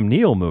a Sam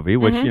Neill movie,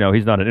 which,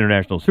 he's not an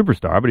international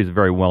superstar, but he's a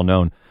very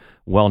well-known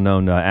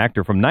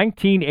actor. From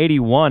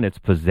 1981, it's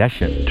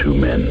Possession. 2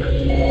 men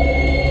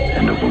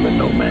and a woman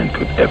no man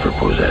could ever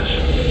possess.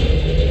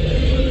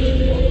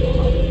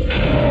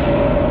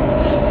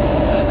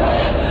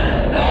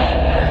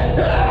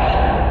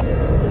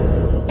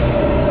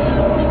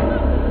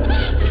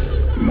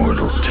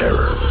 Mortal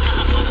terror.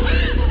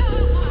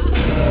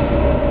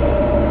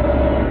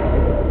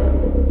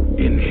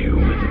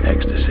 Inhuman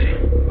ecstasy.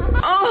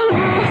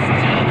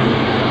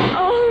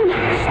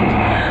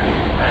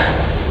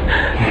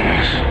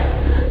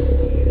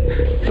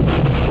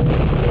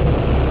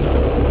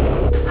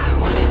 I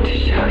wanted to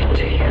show it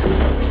to you.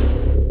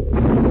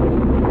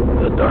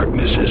 The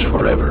darkness is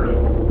forever.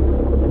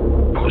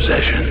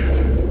 Possession.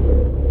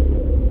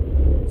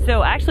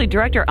 So actually,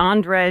 director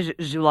Andrzej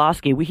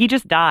Zulawski, he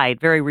just died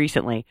very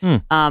recently,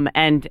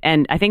 and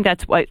I think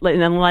that's what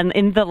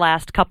in the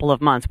last couple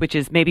of months, which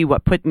is maybe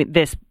what put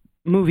this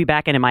movie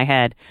back into my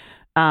head,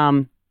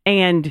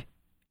 and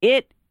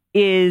it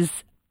is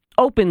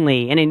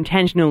openly and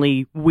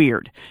intentionally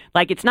weird.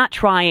 Like, it's not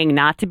trying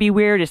not to be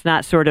weird. It's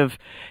not sort of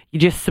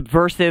just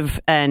subversive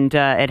and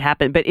it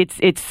happened. But it's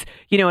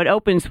it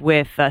opens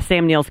with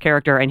Sam Neill's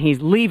character, and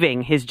he's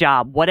leaving his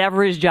job.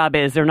 Whatever his job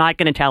is, they're not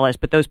going to tell us,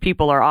 but those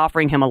people are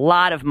offering him a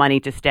lot of money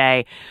to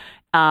stay.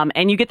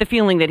 And you get the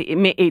feeling that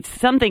it's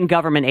something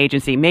government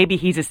agency. Maybe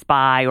he's a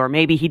spy, or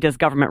maybe he does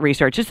government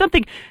research. There's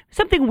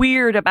something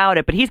weird about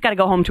it, but he's got to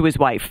go home to his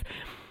wife.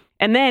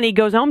 And then he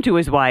goes home to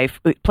his wife,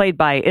 played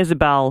by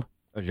Isabelle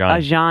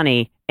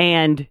Adjani,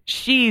 and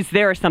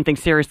there is something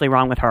seriously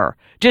wrong with her.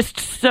 Just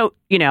so,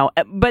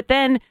 but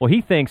then... Well,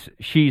 he thinks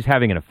she's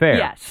having an affair.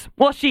 Yes.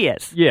 Well, she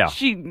is. Yeah.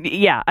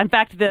 In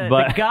fact,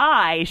 the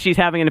guy she's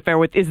having an affair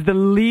with is the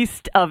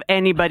least of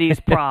anybody's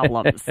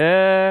problems.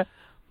 It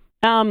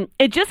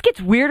just gets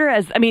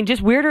weirder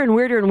just weirder and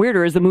weirder and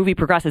weirder as the movie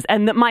progresses.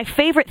 And my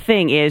favorite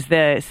thing is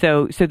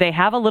so they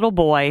have a little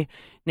boy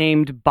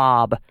named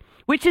Bob,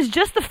 which is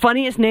just the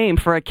funniest name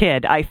for a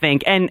kid, I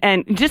think, and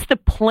just the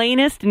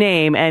plainest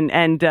name,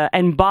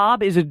 and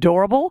Bob is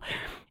adorable.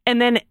 And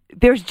then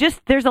there's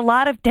a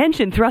lot of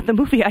tension throughout the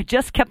movie. I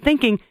just kept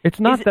thinking, it's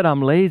not that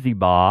I'm lazy,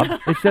 Bob.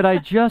 It's that I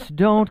just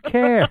don't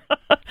care.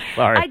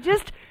 Sorry. I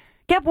just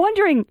kept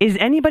wondering, is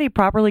anybody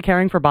properly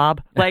caring for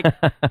Bob? Like,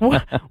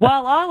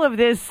 while all of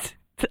this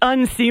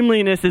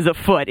unseemliness is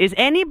afoot. Is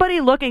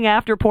anybody looking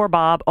after poor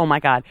Bob? Oh, my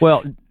God.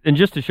 Well, and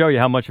just to show you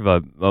how much of a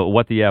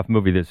what the F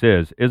movie this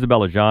is,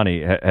 Isabella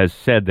Gianni has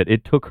said that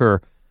it took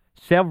her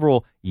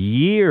several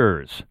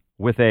years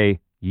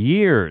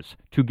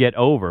to get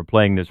over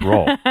playing this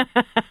role.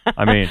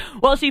 I mean...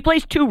 Well, she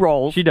plays two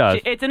roles. She does.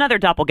 It's another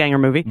doppelganger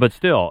movie. But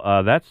still,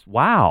 that's,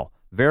 wow,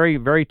 very,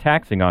 very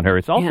taxing on her.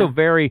 It's also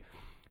very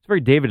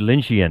David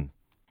Lynchian.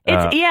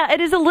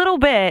 It is a little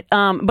bit,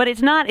 but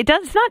it's not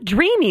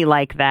dreamy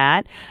like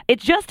that.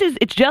 It's just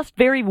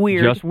very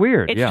weird. Just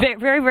weird. It's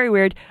very, very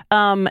weird.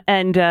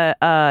 And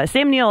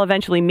Sam Neill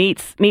eventually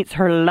meets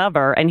her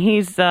lover, and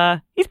he's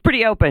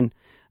pretty open.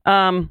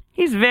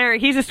 He's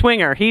a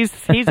swinger.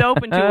 He's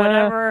open to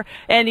whatever,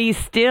 and he's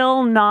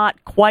still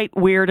not quite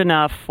weird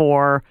enough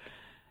for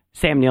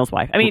Sam Neill's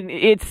wife. I mean,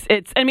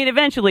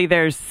 eventually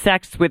there's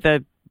sex with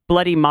a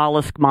bloody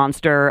mollusk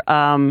monster.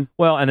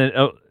 Well, and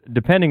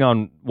depending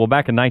on,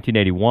 back in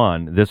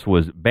 1981, this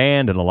was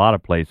banned in a lot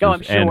of places. Oh,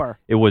 I'm sure. And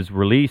it was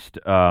released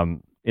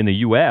in the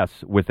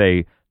U.S. with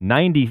a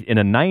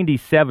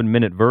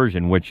 97-minute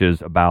version, which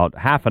is about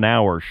half an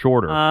hour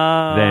shorter than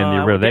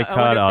the original. They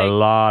cut a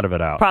lot of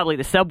it out. Probably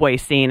the subway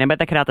scene. I bet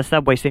they cut out the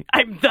subway scene.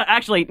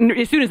 Actually,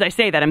 as soon as I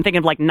say that, I'm thinking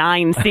of like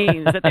 9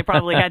 scenes that they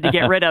probably had to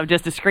get rid of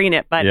just to screen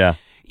it. But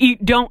you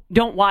don't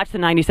watch the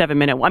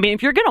 97-minute. I mean,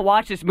 if you're going to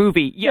watch this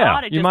movie, you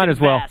ought to just might as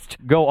well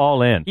go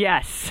all in.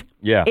 Yes.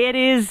 Yeah. It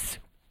is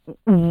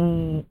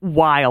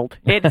wild.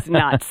 It's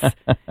nuts.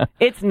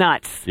 It's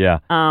nuts. Yeah.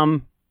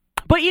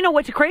 But you know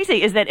what's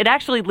crazy is that it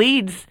actually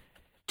leads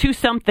to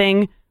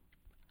something,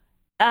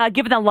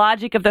 given the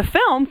logic of the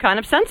film, kind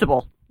of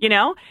sensible. You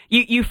know,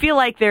 you feel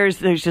like there's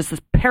just this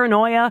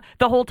paranoia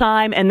the whole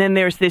time, and then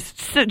there's this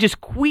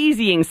just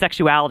queasying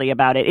sexuality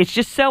about it. It's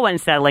just so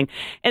unsettling.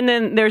 And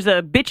then there's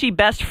a bitchy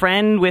best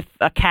friend with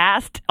a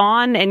cast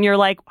on, and you're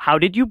like, how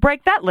did you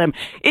break that limb?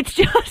 It's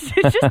just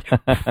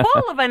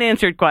full of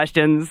unanswered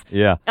questions.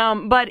 Yeah.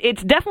 But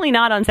it's definitely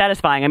not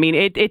unsatisfying. I mean,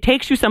 it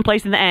takes you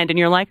someplace in the end, and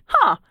you're like,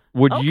 huh.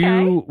 Would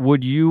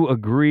you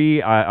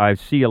agree? I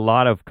see a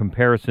lot of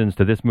comparisons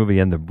to this movie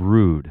and The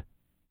Brood.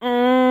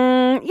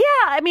 Yeah,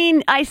 I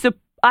mean, I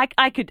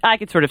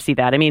could sort of see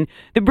that. I mean,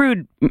 The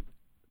Brood,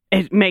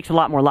 it makes a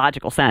lot more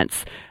logical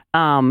sense.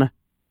 But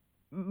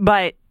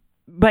and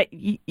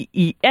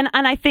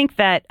I think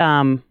that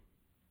yeah,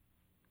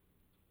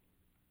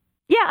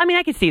 I mean,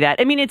 I could see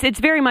that. I mean, it's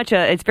very much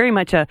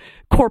a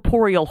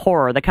corporeal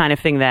horror, the kind of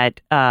thing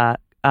that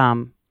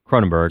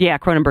Cronenberg. Yeah,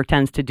 Cronenberg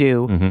tends to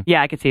do. Mm-hmm.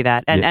 Yeah, I could see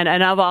that.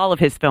 And of all of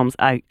his films,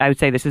 I would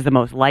say this is the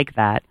most like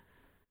that.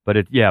 But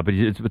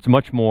it's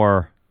much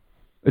more.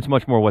 It's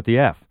much more what the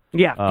F.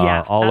 Yeah,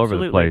 all absolutely. over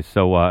the place.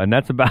 So, and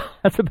that's about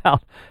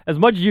as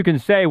much as you can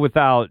say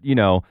without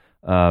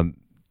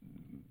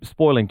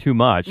spoiling too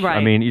much. Right.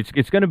 I mean,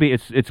 it's going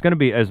to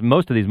be as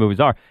most of these movies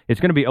are.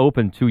 It's going to be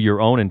open to your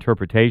own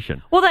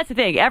interpretation. Well, that's the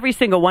thing. Every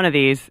single one of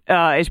these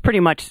is pretty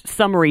much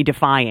summary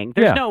defying.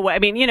 There's no way. I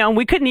mean,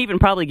 we couldn't even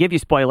probably give you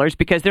spoilers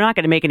because they're not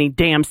going to make any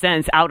damn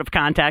sense out of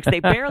context. They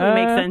barely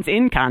make sense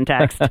in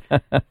context.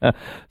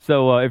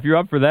 So, if you're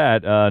up for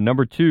that,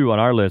 number 2 on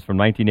our list from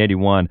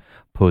 1981,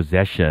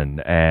 Possession,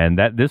 and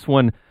this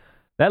one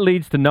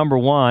leads to number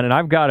 1, and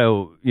I've got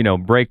to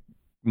break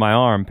my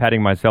arm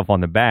patting myself on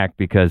the back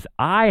because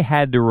I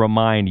had to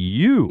remind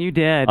you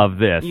of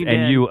this,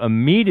 and you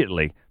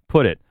immediately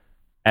put it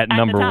at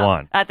number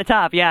 1. At the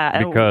top,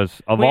 yeah. Because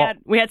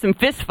we had some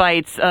fist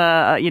fights,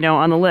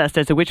 on the list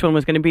as to which one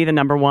was going to be the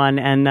number 1,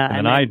 and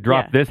then I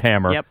dropped this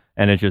hammer,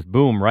 and it just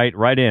boom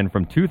right in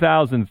from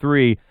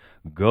 2003.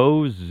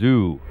 Go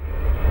Zoo.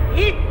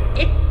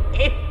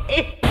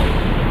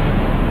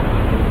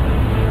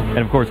 And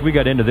of course, we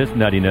got into this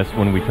nuttiness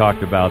when we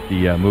talked about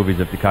the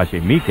movies of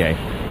Takashi Miike.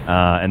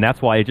 And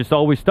that's why it just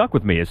always stuck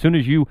with me. As soon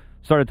as you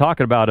started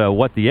talking about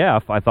What the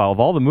F, I thought of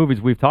all the movies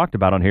we've talked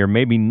about on here,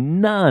 maybe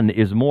none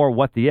is more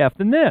What the F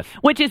than this.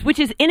 Which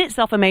is in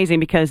itself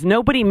amazing because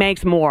nobody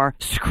makes more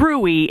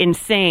screwy,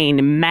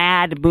 insane,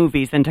 mad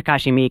movies than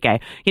Takashi Miike.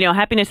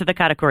 Happiness of the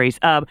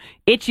Katakuris,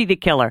 Ichi the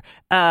Killer,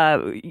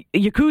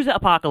 Yakuza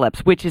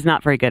Apocalypse, which is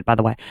not very good, by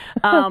the way.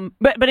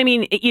 But I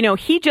mean,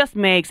 he does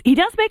make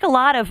a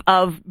lot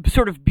of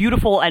sort of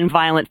beautiful and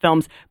violent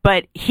films,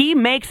 but he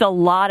makes a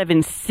lot of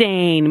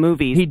insane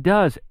movies. He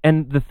does.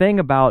 And the thing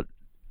about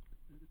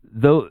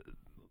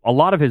a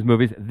lot of his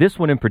movies, this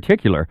one in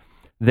particular,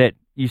 that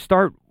you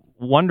start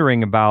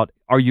wondering about,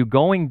 are you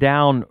going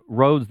down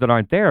roads that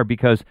aren't there?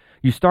 Because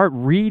you start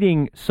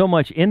reading so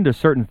much into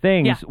certain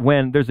things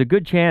when there's a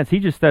good chance he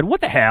just said, what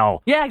the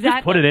hell? Yeah, exactly.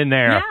 Just put it in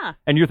there. Yeah.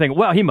 And you're thinking,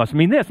 well, he must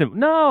mean this. And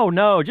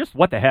no, just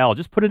what the hell?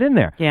 Just put it in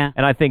there. Yeah.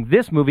 And I think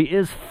this movie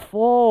is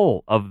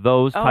full of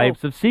those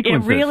types of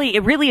sequences.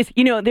 It really is.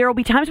 There will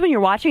be times when you're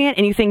watching it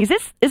and you think, is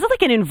it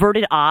like an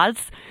inverted Oz?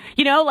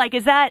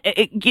 Is that,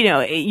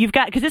 you've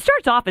got, because it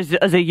starts off as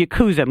a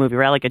Yakuza movie,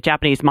 right? Like a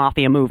Japanese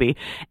mafia movie.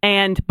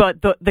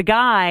 But the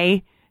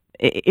guy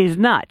is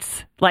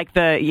nuts. Like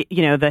the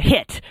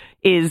hit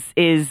is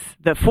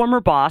the former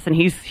boss, and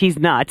he's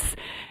nuts.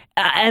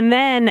 And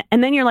then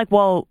you're like,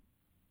 well,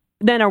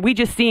 then are we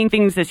just seeing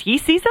things as he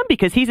sees them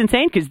because he's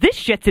insane? Because this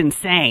shit's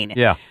insane.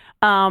 Yeah.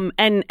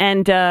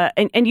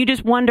 And you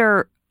just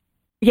wonder,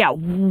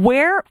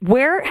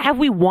 where have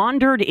we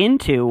wandered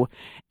into,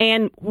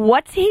 and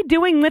what's he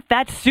doing with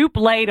that soup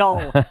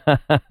ladle?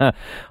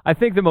 I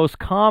think the most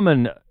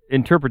common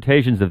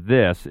interpretations of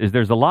this is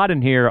there's a lot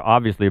in here,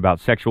 obviously,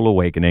 about sexual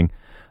awakening,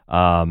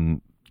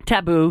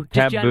 Taboo,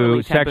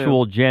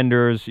 sexual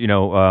genders,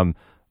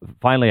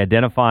 finally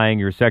identifying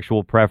your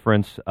sexual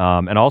preference,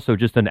 and also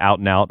just an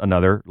out-and-out,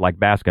 another, like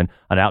Baskin,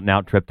 an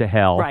out-and-out trip to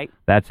hell. Right.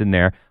 That's in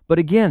there. But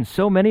again,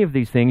 so many of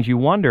these things, you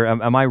wonder,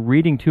 am I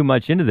reading too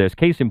much into this?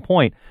 Case in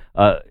point,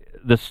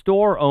 the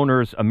store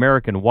owner's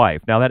American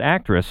wife. Now, that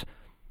actress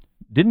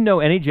didn't know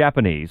any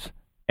Japanese,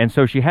 and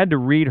so she had to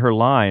read her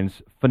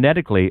lines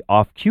phonetically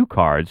off cue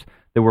cards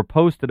that were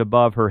posted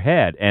above her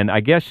head. And I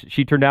guess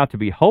she turned out to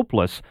be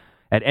hopeless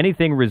at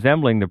anything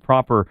resembling the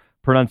proper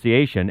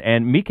pronunciation.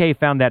 And Miike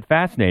found that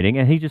fascinating,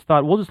 and he just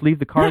thought, we'll just leave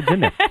the cards in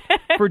there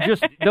for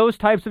just those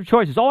types of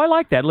choices. Oh, I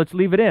like that. Let's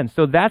leave it in.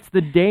 So that's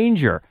the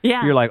danger.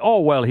 Yeah. You're like, oh,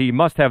 well, he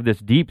must have this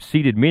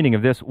deep-seated meaning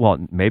of this. Well,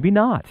 maybe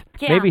not.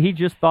 Yeah. Maybe he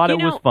just thought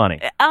it was funny.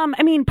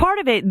 Part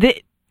of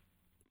it,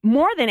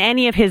 more than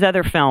any of his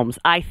other films,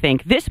 I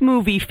think, this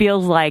movie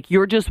feels like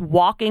you're just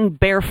walking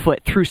barefoot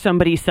through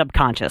somebody's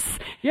subconscious.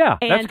 Yeah,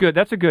 that's good.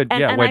 That's a good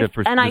way to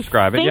describe it. And I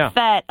think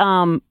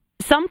that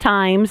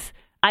sometimes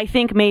I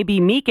think maybe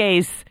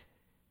Miike's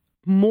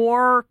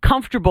more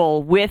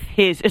comfortable with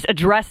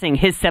addressing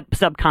his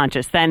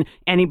subconscious than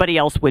anybody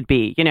else would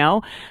be,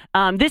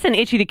 This and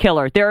Itchy the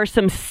Killer, there are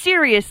some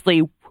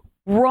seriously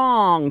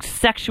wrong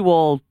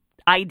sexual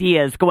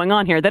ideas going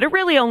on here that are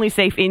really only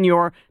safe in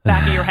your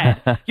back of your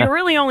head. You're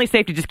really only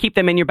safe to just keep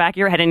them in your back of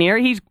your head. And here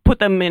he's put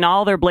them in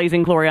all their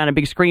blazing glory on a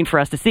big screen for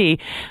us to see.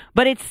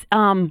 But it's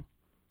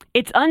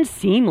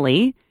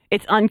unseemly.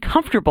 It's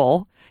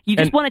uncomfortable. You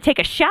just want to take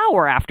a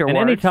shower afterwards.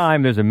 And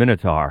anytime there's a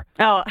Minotaur.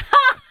 Oh.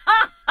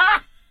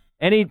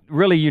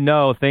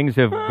 Things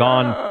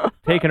have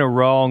taken a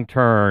wrong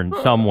turn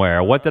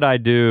somewhere. What did I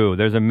do?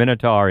 There's a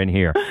Minotaur in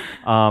here.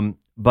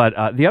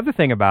 But the other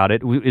thing about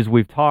it is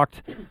we've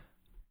talked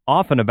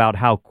often about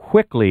how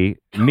quickly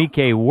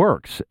Miike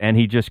works, and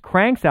he just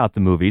cranks out the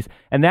movies,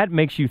 and that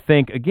makes you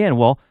think, again,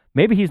 well,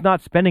 maybe he's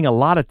not spending a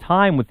lot of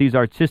time with these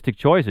artistic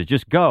choices.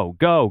 Just go.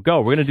 We're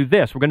going to do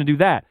this. We're going to do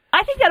that.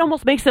 I think that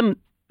almost makes him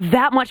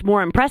that much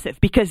more impressive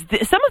because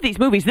some of these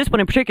movies, this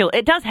one in particular,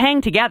 it does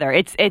hang together.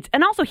 It's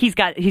and also he's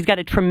got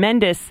a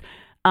tremendous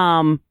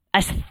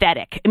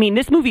aesthetic. I mean,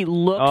 this movie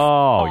looks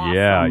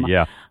awesome.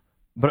 Yeah.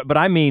 But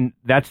I mean,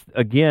 that's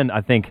again,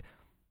 I think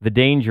the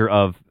danger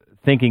of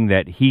thinking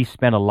that he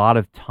spent a lot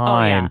of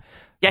time. Oh,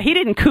 yeah, he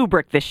didn't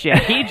Kubrick this shit.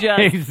 He just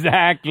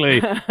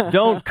exactly.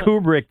 Don't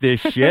Kubrick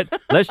this shit.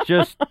 Let's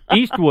just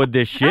Eastwood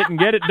this shit and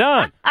get it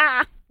done.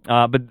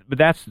 But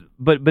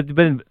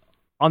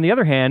on the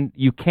other hand,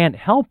 you can't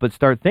help but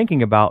start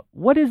thinking about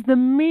what is the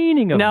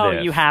meaning of this. No,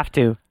 you have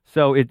to.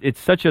 So it's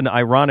such an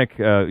ironic,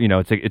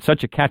 it's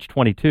such a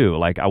catch-22.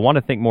 Like, I want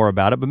to think more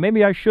about it, but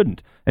maybe I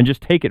shouldn't, and just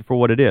take it for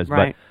what it is.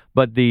 Right.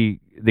 But the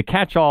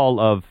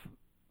catch-all of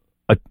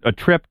a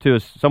trip to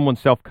someone's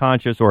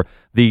self-conscious or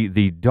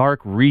the dark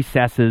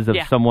recesses of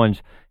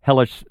someone's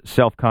hellish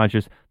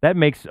self-conscious, that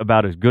makes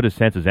about as good a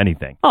sense as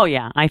anything. Oh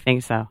yeah, I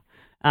think so.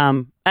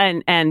 And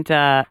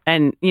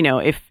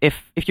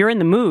if you're in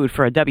the mood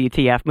for a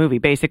WTF movie,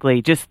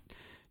 basically just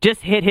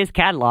hit his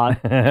catalog,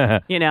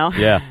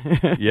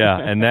 Yeah,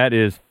 and that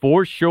is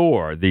for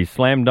sure the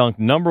slam dunk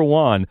number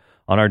one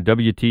on our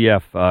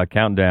WTF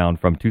countdown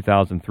from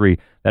 2003.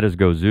 That is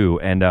Gozu,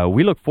 and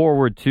we look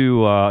forward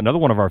to another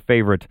one of our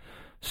favorite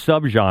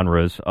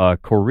subgenres,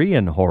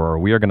 Korean horror.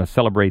 We are going to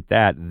celebrate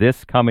that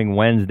this coming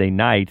Wednesday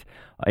night,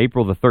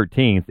 April the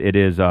 13th. It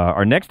is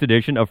our next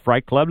edition of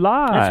Fright Club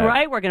Live. That's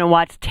right. We're going to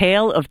watch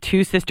Tale of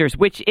Two Sisters,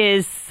 which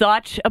is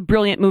such a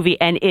brilliant movie,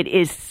 and it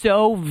is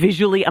so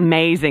visually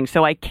amazing.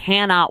 So I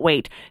cannot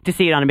wait to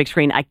see it on a big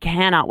screen. I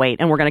cannot wait.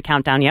 And we're going to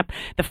count down,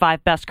 the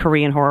 5 best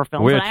Korean horror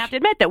films. And I have to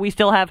admit that we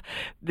still have,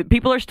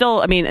 people are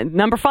still,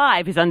 number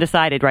 5 is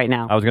undecided right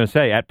now. I was going to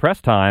say, at press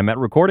time, at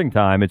recording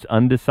time, it's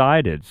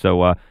undecided.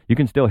 So you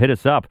can still hit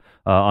us up.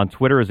 On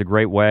Twitter is a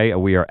great way.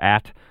 We are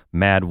at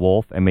Mad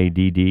Wolf,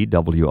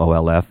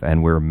 MADDWOLF,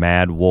 and we're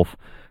Mad Wolf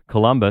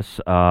Columbus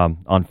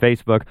on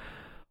Facebook.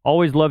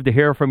 Always love to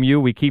hear from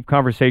you. We keep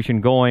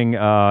conversation going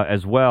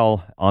as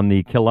well on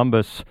the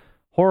Columbus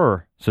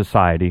Horror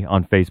Society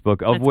on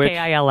Facebook, of That's which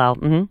KILL.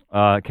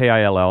 Mm-hmm.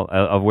 KILL,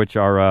 of which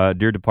our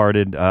dear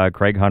departed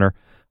Craig Hunter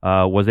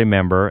was a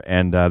member,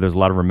 and there's a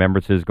lot of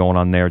remembrances going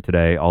on there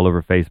today all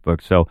over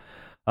Facebook. So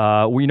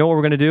we know what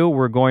we're going to do.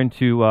 We're going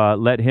to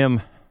let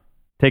him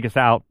take us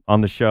out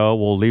on the show.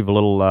 We'll leave a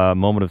little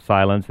moment of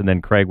silence, and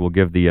then Craig will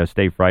give the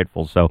Stay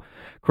Frightful. So,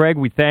 Craig,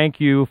 we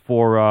thank you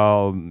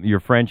for your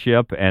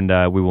friendship, and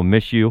we will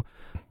miss you.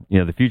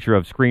 The future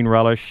of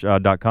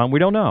ScreenRelish.com, we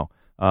don't know.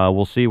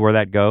 We'll see where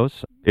that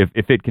goes.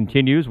 If it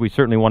continues, we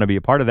certainly want to be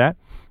a part of that.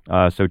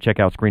 So check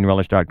out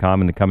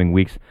ScreenRelish.com in the coming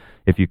weeks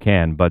if you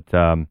can. But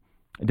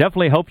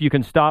definitely hope you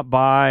can stop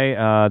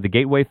by the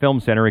Gateway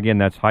Film Center. Again,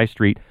 that's High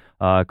Street,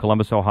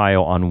 Columbus,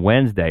 Ohio on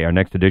Wednesday. Our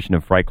next edition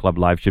of Fright Club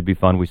Live should be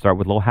fun. We start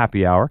with a little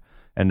happy hour,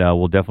 and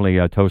we'll definitely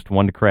toast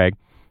one to Craig.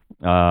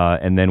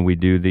 And then we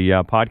do the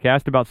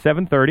podcast about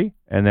 7:30,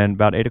 and then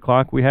about 8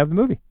 o'clock we have the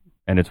movie.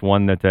 And it's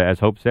one that, as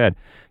Hope said,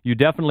 you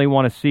definitely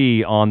want to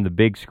see on the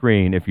big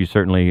screen if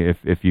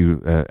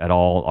you at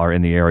all are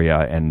in the area,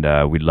 and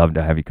we'd love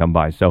to have you come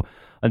by. So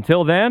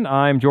until then,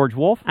 I'm George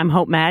Wolf. I'm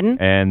Hope Madden.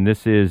 And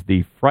this is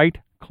the Fright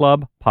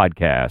Club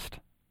Podcast.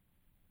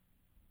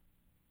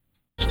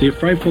 Stay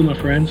frightful, my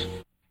friends.